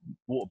our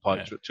water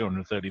pipes are at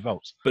 230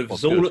 volts. But if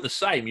it's all at the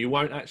same, you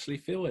won't actually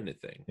feel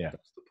anything. Yeah,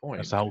 that's the point.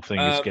 That's the whole thing.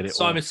 Is get it.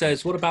 Simon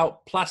says, "What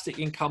about plastic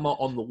incomer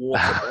on the wall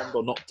to bond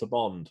or not to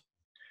bond?"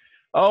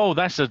 Oh,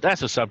 that's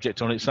a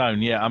subject on its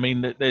own. Yeah, I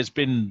mean, there's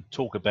been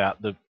talk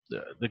about the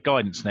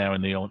guidance now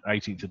in the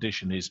 18th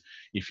edition is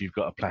if you've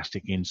got a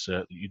plastic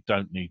insert, you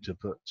don't need to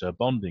put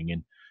bonding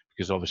in,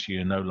 because obviously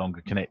you're no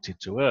longer connected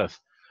to earth.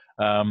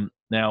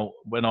 Now,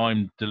 when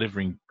I'm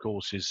delivering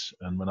courses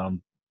and when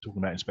I'm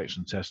talking about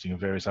inspection and testing and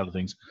various other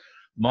things,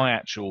 my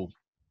actual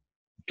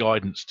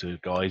guidance to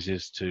guys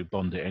is to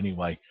bond it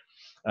anyway.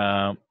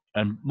 And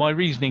my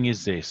reasoning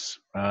is this.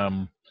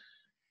 I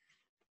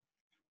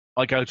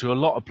go to a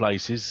lot of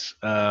places,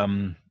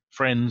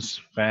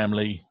 friends,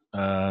 family,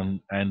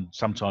 and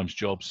sometimes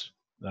jobs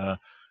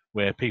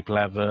where people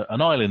have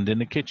an island in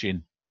the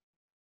kitchen,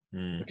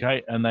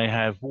 okay, and they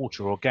have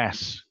water or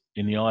gas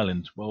in the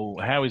island. Well,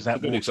 how is It's a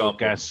that good water or example.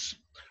 gas?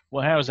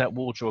 Well, how is that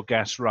water or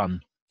gas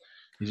run?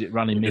 Is it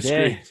running In the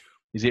mid-air? street.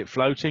 Is it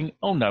floating?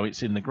 Oh no,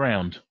 it's in the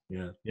ground.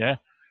 Yeah. Yeah.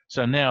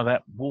 So now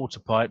that water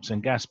pipes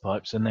and gas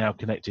pipes are now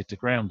connected to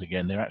ground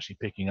again. They're actually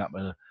picking up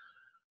an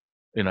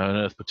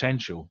earth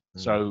potential.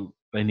 So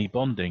they need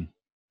bonding.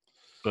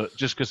 But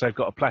just because they've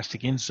got a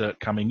plastic insert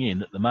coming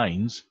in at the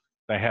mains,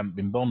 they haven't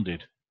been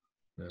bonded.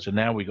 Yeah. So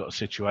now we've got a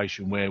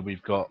situation where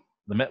we've got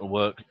the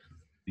metalwork,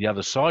 the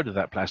other side of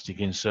that plastic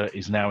insert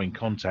is now in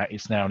contact.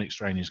 It's now an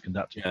extraneous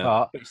conductive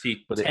part, But you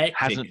see, but it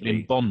hasn't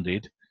been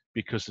bonded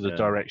because of the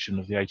direction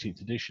of the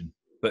 18th edition.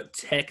 But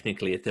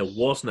technically, if there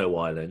was no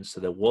island,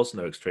 so there was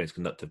no extraneous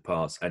conductive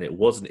parts, and it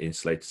was an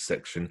insulated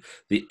section,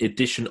 the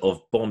addition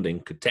of bonding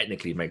could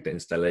technically make the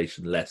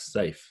installation less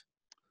safe.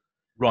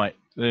 Right.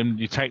 Then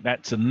you take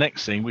that to the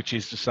next thing, which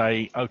is to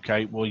say,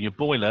 okay, well, your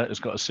boiler has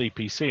got a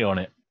CPC on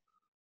it.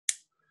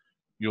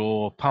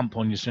 Your pump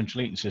on your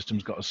central heating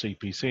system's got a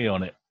CPC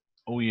on it.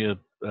 All your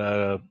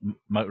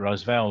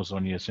motorized valves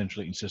on your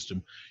central heating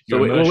system. Your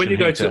So when you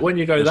go has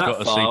that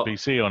got a far,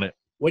 CPC on it.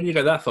 when you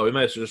go that far, we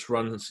may as well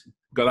just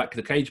go back to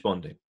the cage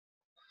bonding.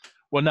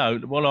 Well, no.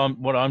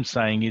 What I'm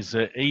saying is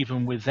that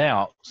even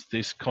without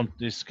this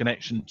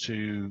connection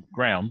to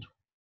ground,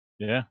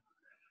 yeah,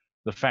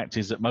 the fact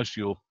is that most of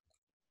your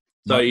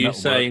So you're metalwork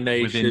saying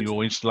they within should?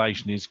 your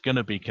installation is going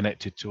to be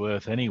connected to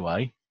earth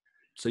anyway.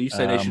 So you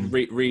say they should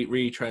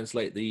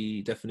retranslate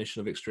the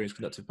definition of extraneous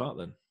conductive part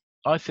then?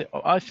 I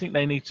think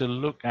they need to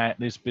look at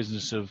this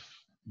business of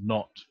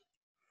not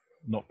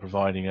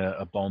providing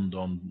a bond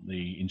on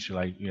the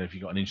insulate. If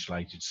you've got an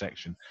insulated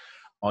section,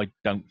 I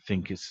don't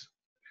think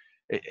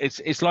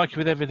it's like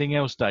with everything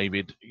else,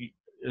 David.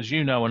 As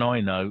you know and I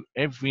know,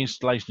 every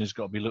installation has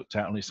got to be looked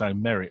at on its own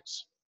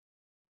merits.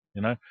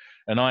 And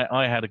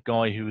I had a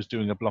guy who was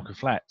doing a block of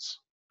flats,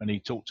 and he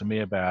talked to me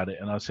about it,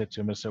 and I said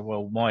to him,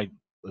 well, my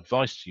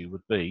advice to you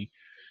would be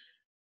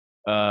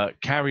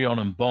carry on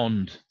and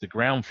bond the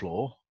ground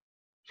floor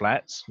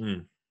flats,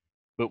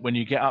 but when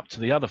you get up to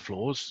the other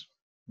floors,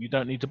 you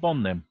don't need to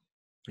bond them.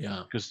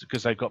 Yeah.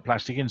 Because they've got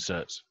plastic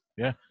inserts.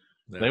 Yeah?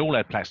 They all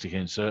had plastic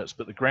inserts,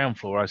 but the ground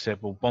floor, I said,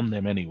 well, bond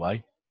them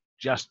anyway,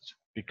 just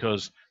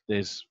because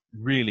there's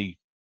really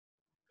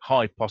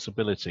high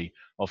possibility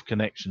of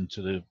connection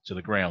to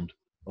the ground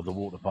of the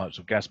water pipes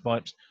or gas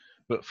pipes.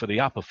 But for the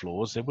upper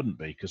floors, there wouldn't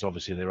be, because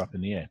obviously they're up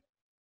in the air.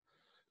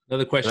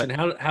 Another question: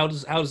 How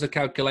does the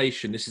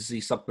calculation? This is the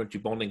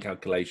supplementary bonding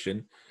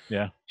calculation.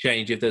 Yeah.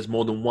 Change if there's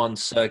more than one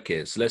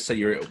circuit. So let's say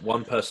you're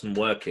one person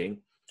working,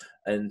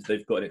 and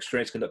they've got an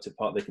extraneous conductive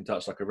part they can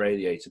touch like a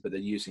radiator, but they're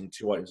using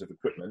two items of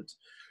equipment.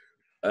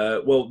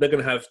 Well, they're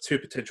going to have two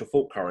potential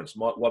fault currents.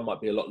 One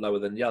might be a lot lower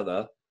than the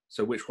other.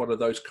 So which one of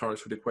those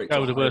currents would equate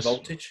to a higher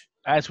voltage?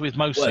 As with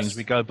most things,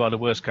 we go by the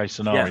worst case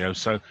scenario. Yeah.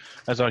 So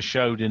as I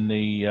showed in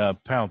the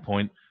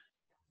PowerPoint,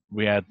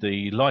 we had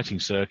the lighting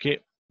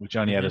circuit, which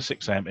only had a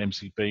 6 amp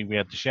MCB. We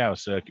had the shower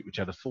circuit, which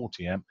had a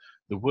 40 amp.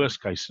 The worst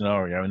case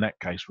scenario in that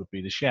case would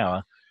be the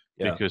shower,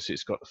 because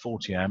it's got the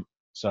 40 amp.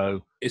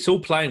 So it's all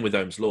playing with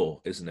Ohm's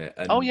law, isn't it?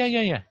 And,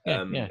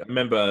 yeah.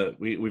 Remember,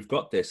 we've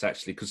got this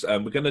actually because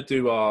we're going to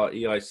do our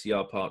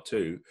EICR part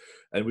 2,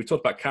 and we've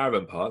talked about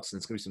caravan parks, and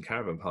there's going to be some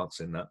caravan parks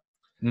in that.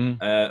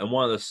 And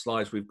one of the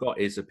slides we've got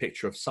is a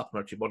picture of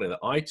supplementary bonding that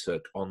I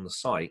took on the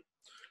site,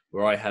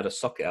 where I had a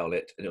socket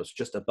outlet, and it was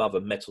just above a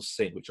metal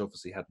sink, which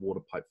obviously had water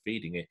pipe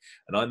feeding it.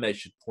 And I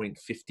measured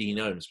 0.15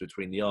 ohms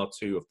between the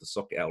R2 of the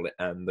socket outlet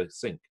and the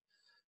sink.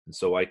 And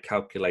so I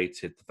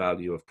calculated the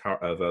value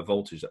of a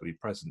voltage that would be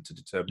present to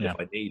determine if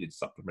I needed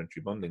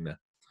supplementary bonding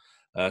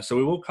there. So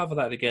we will cover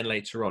that again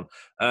later on.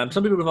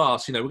 Some people have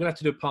asked, we're going to have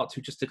to do a part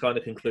 2 just to kind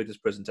of conclude this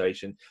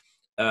presentation.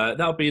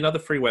 That'll be another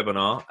free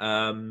webinar.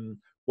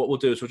 What we'll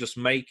do is we'll just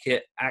make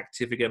it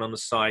active again on the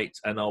site,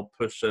 and I'll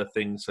push a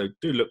thing. So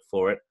do look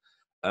for it.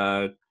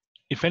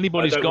 If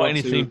anybody's got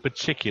anything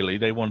particularly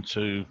they want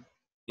to,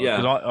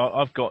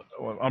 because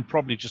I'm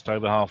probably just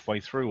over halfway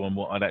through on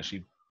what I'd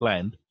actually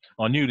planned.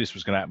 I knew this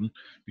was going to happen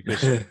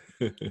because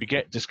we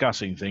get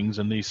discussing things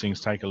and these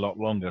things take a lot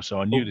longer. So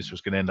I knew this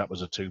was going to end up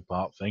as a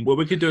 2-part thing. Well,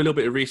 we could do a little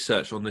bit of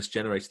research on this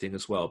generator thing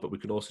as well, but we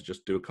could also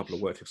just do a couple of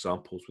work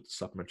examples with the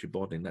supplementary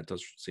bonding. That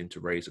does seem to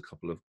raise a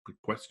couple of good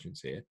questions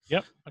here.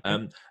 Yep.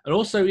 Okay. And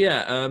also,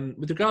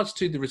 with regards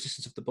to the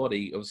resistance of the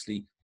body,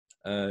 obviously,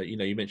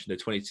 you mentioned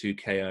the 22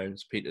 k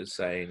ohms. Peter's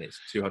saying it's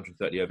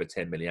 230 over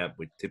 10 milliamp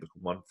with typical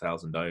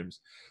 1,000 ohms.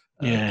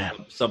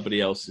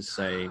 Somebody else is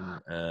saying.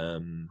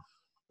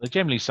 They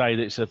generally say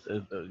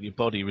that your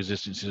body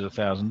resistance is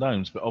 1,000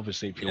 ohms, but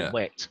obviously if you're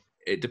wet,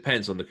 it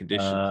depends on the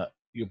condition.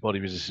 Your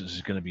body resistance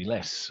is going to be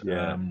less.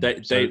 Yeah.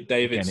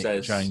 David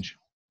says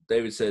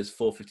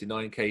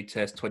 459k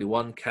test,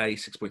 21k,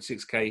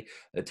 6.6k.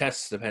 The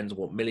test depends on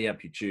what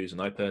milliamp you choose, and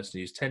I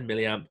personally use 10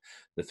 milliamp.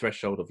 The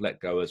threshold of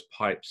let go as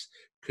pipes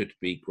could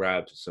be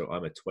grabbed, so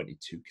I'm a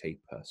 22k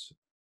person.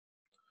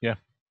 Yeah.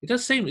 It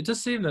does seem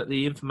that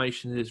the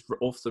information is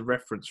off the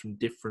reference from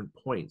different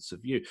points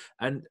of view,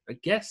 and I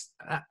guess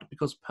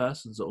because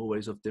persons are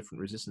always of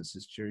different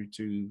resistances due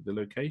to the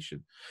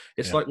location.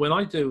 It's like when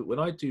I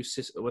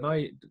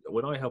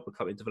help a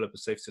company develop a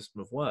safe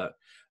system of work,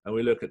 and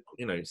we look at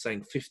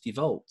saying 50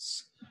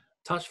 volts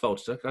touch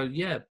voltage. I go,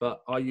 yeah,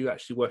 but are you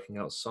actually working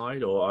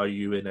outside, or are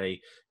you in a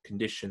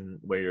condition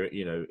where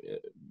you're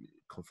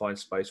confined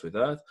space with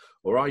earth,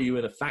 or are you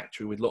in a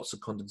factory with lots of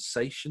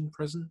condensation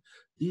present?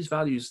 These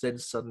values then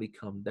suddenly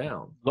come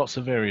down. Lots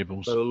of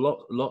variables. So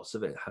lots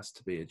of it has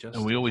to be adjusted.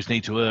 And we always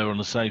need to err on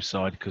the safe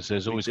side, because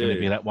there's always going to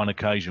be that one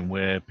occasion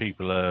where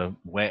people are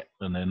wet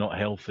and they're not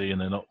healthy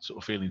and they're not sort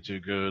of feeling too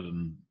good,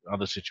 and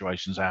other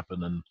situations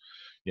happen, and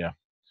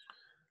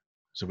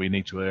so we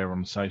need to err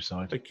on the safe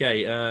side.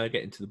 Okay,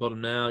 getting to the bottom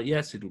now.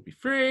 Yes, it will be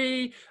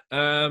free.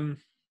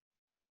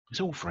 It's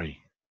all free.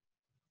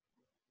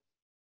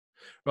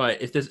 Right,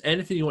 if there's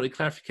anything you wanted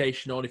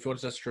clarification on, if you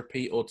wanted us to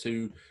repeat or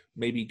to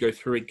maybe go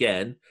through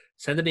again,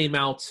 send an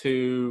email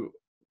to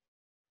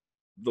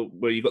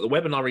where you've got the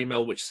webinar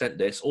email which sent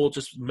this, or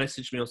just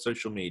message me on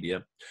social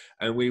media,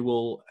 and we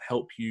will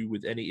help you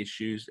with any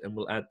issues, and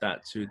we'll add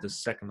that to the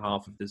second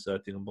half of this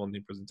earthing and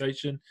bonding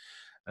presentation.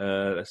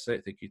 That's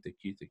it. Thank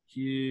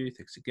you.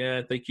 Thanks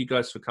again. Thank you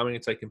guys for coming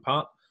and taking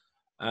part.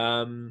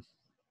 I'm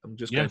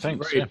just going to the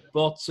very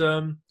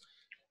bottom.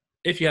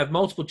 If you have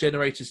multiple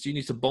generators, do you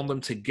need to bond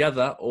them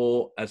together,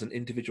 or as an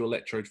individual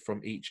electrode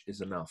from each is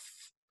enough?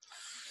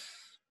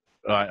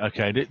 Right,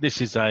 okay.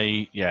 This is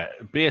a,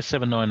 BS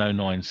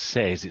 7909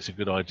 says it's a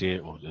good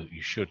idea, or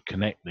you should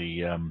connect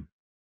the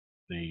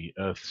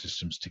earth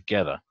systems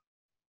together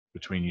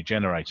between your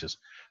generators.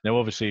 Now,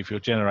 obviously, if your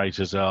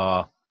generators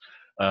are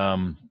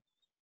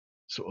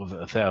sort of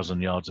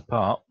 1,000 yards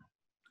apart,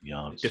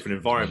 different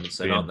environments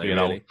then, aren't they,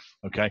 really?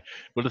 Okay.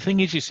 Well, the thing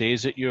is, you see,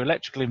 is that your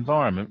electrical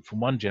environment from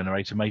one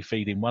generator may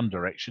feed in one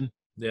direction.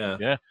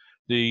 Yeah.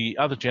 The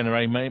other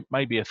generator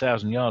may be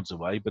 1,000 yards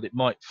away, but it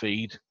might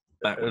feed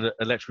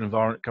electrical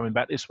environment coming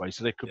back this way.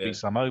 So there could be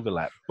some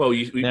overlap. Well,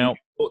 we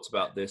talked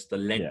about this, the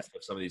length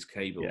of some of these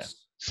cables. Yeah.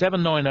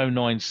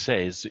 7909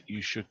 says that you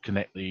should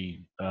connect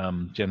the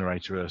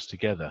generator earths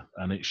together,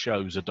 and it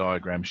shows a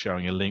diagram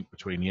showing a link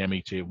between the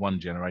MET of one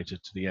generator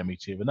to the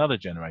MET of another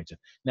generator.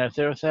 Now, if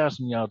they're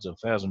 1,000 yards or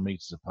 1,000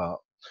 meters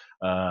apart,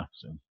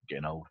 so I'm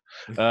getting old,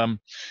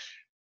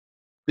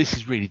 this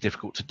is really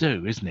difficult to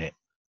do, isn't it?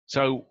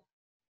 So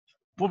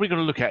what we're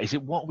going to look at is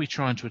what are we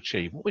trying to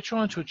achieve? What we're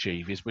trying to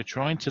achieve is we're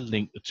trying to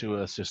link the two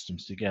earth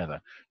systems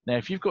together. Now,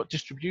 if you've got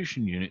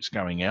distribution units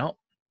going out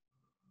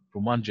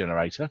from one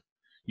generator,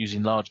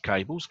 using large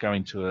cables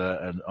going to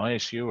an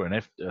ISU or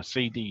a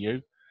CDU,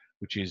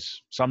 which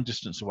is some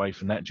distance away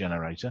from that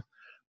generator,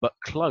 but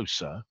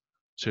closer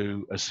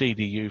to a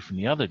CDU from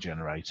the other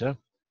generator,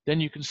 then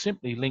you can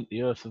simply link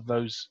the earth of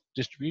those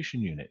distribution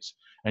units,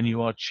 and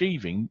you are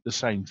achieving the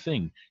same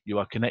thing. You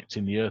are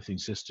connecting the earthing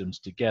systems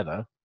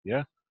together,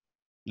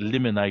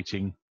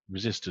 eliminating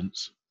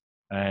resistance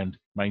and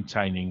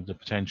maintaining the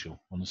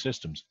potential on the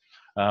systems.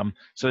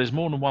 So there's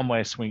more than one way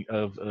of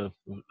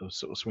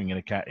sort of swinging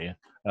a cat here.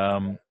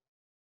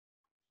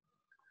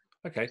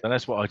 Okay. So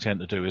that's what I tend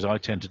to do. Is I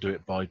tend to do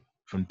it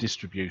from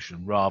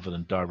distribution rather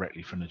than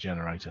directly from the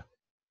generator,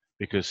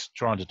 because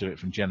trying to do it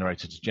from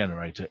generator to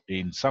generator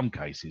in some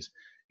cases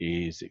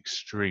is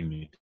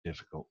extremely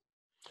difficult.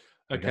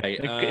 Okay.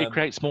 It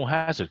creates more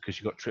hazard because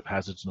you've got trip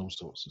hazards and all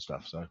sorts of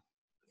stuff. So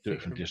do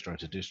it from distro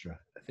to distro.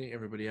 I think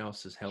everybody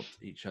else has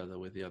helped each other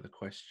with the other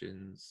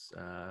questions.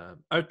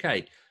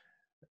 Okay.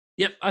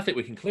 Yep, I think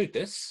we conclude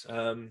this.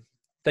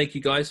 Thank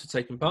you guys for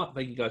taking part.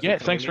 Thank you guys. Yeah,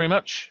 thanks very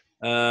much.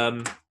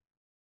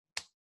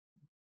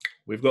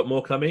 We've got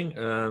more coming.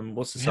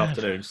 What's this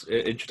afternoon?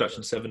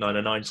 Introduction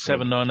 7909.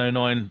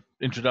 7909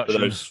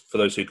 introduction. For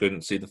those who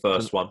couldn't see the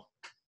first one.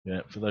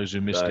 Yeah, for those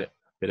who missed it.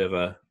 Bit of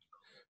a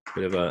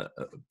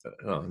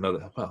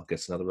I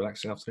guess another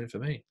relaxing afternoon for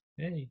me.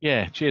 Yay.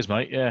 Yeah, cheers,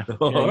 mate. Yeah,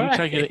 right.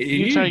 take it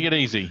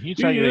easy. You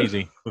take it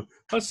easy.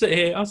 I'll sit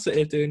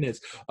here doing this.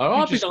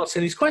 I'll be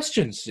answering these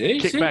questions.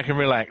 Kick back and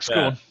relax. Go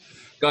on,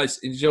 guys.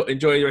 Enjoy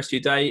the rest of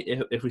your day.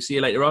 If we see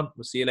you later on,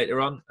 we'll see you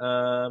later on.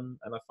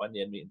 And I find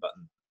the end meeting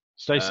button.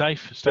 Stay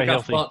safe. Stay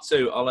healthy. Part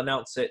 2. I'll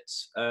announce it.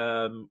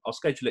 I'll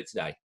schedule it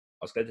today.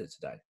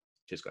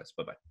 Cheers, guys.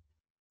 Bye-bye.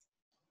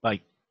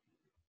 Bye.